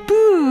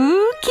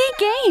spooky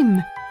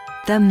game.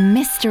 The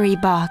Mystery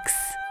Box.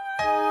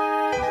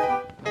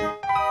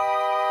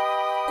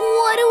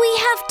 What do we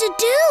have to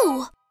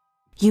do?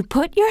 You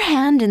put your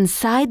hand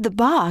inside the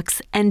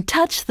box and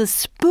touch the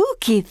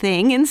spooky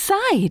thing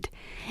inside.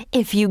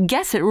 If you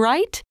guess it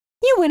right,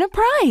 you win a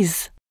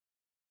prize.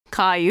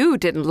 Caillou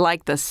didn't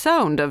like the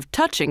sound of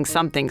touching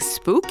something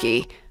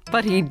spooky,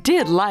 but he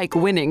did like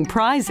winning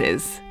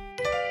prizes.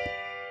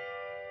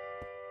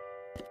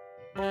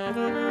 Yuck!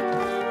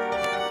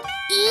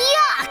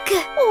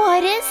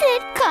 What is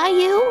it,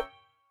 Caillou?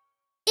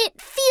 It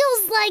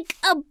feels like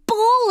a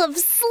bowl of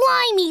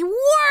slimy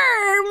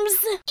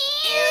worms.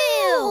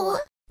 Ew!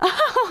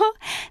 Oh,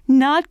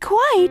 not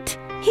quite.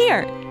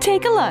 Here,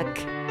 take a look.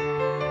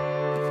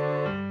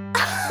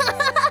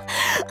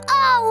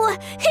 Oh,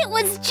 it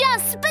was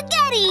just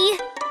spaghetti!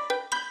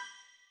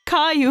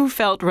 Caillou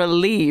felt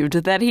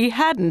relieved that he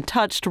hadn't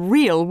touched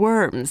real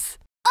worms.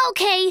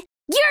 Okay,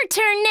 your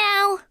turn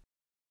now.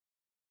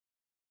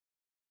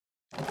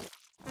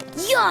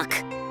 Yuck!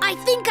 I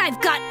think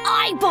I've got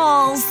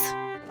eyeballs.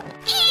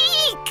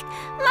 Eek!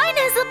 Mine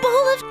has a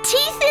bowl of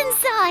teeth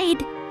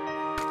inside.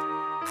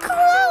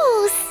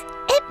 Gross!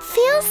 It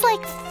feels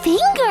like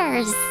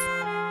fingers.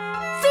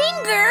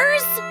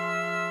 Fingers?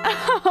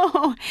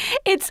 Oh,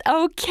 it's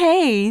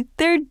okay.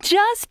 They're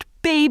just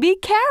baby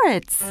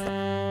carrots.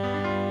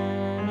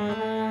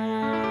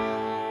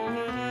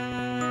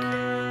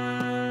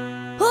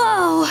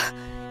 Oh,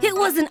 it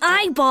wasn't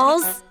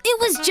eyeballs. It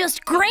was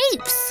just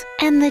grapes.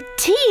 And the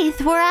teeth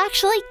were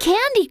actually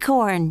candy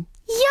corn.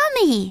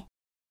 Yummy!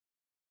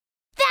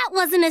 That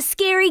wasn't a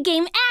scary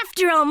game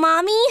after all,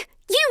 Mommy.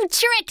 You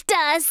tricked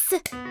us.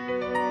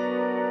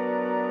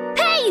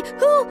 Hey,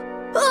 who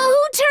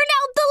turned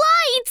out the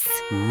lights?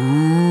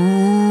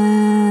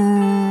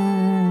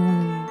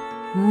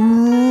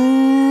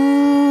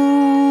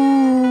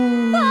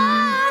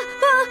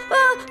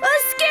 A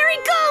scary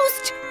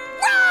ghost!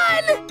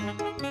 Run!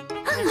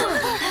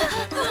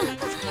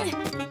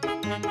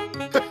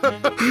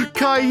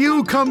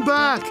 Caillou, come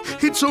back!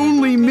 It's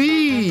only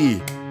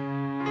me!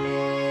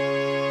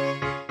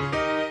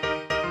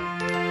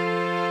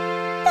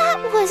 That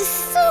was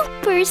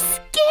super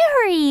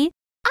scary.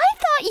 I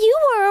thought you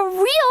were a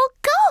real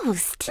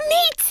ghost.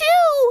 Me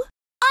too!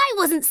 I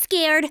wasn't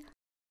scared.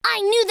 I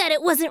knew that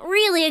it wasn't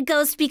really a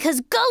ghost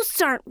because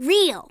ghosts aren't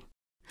real.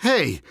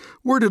 Hey,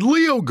 where did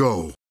Leo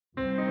go?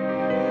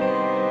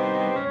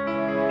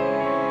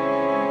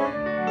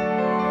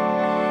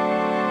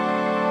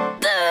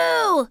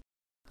 Boo!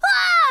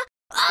 Ah!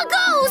 A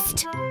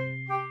ghost!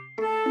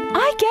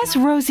 I guess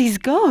Rosie's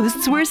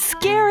ghosts were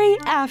scary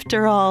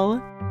after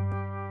all.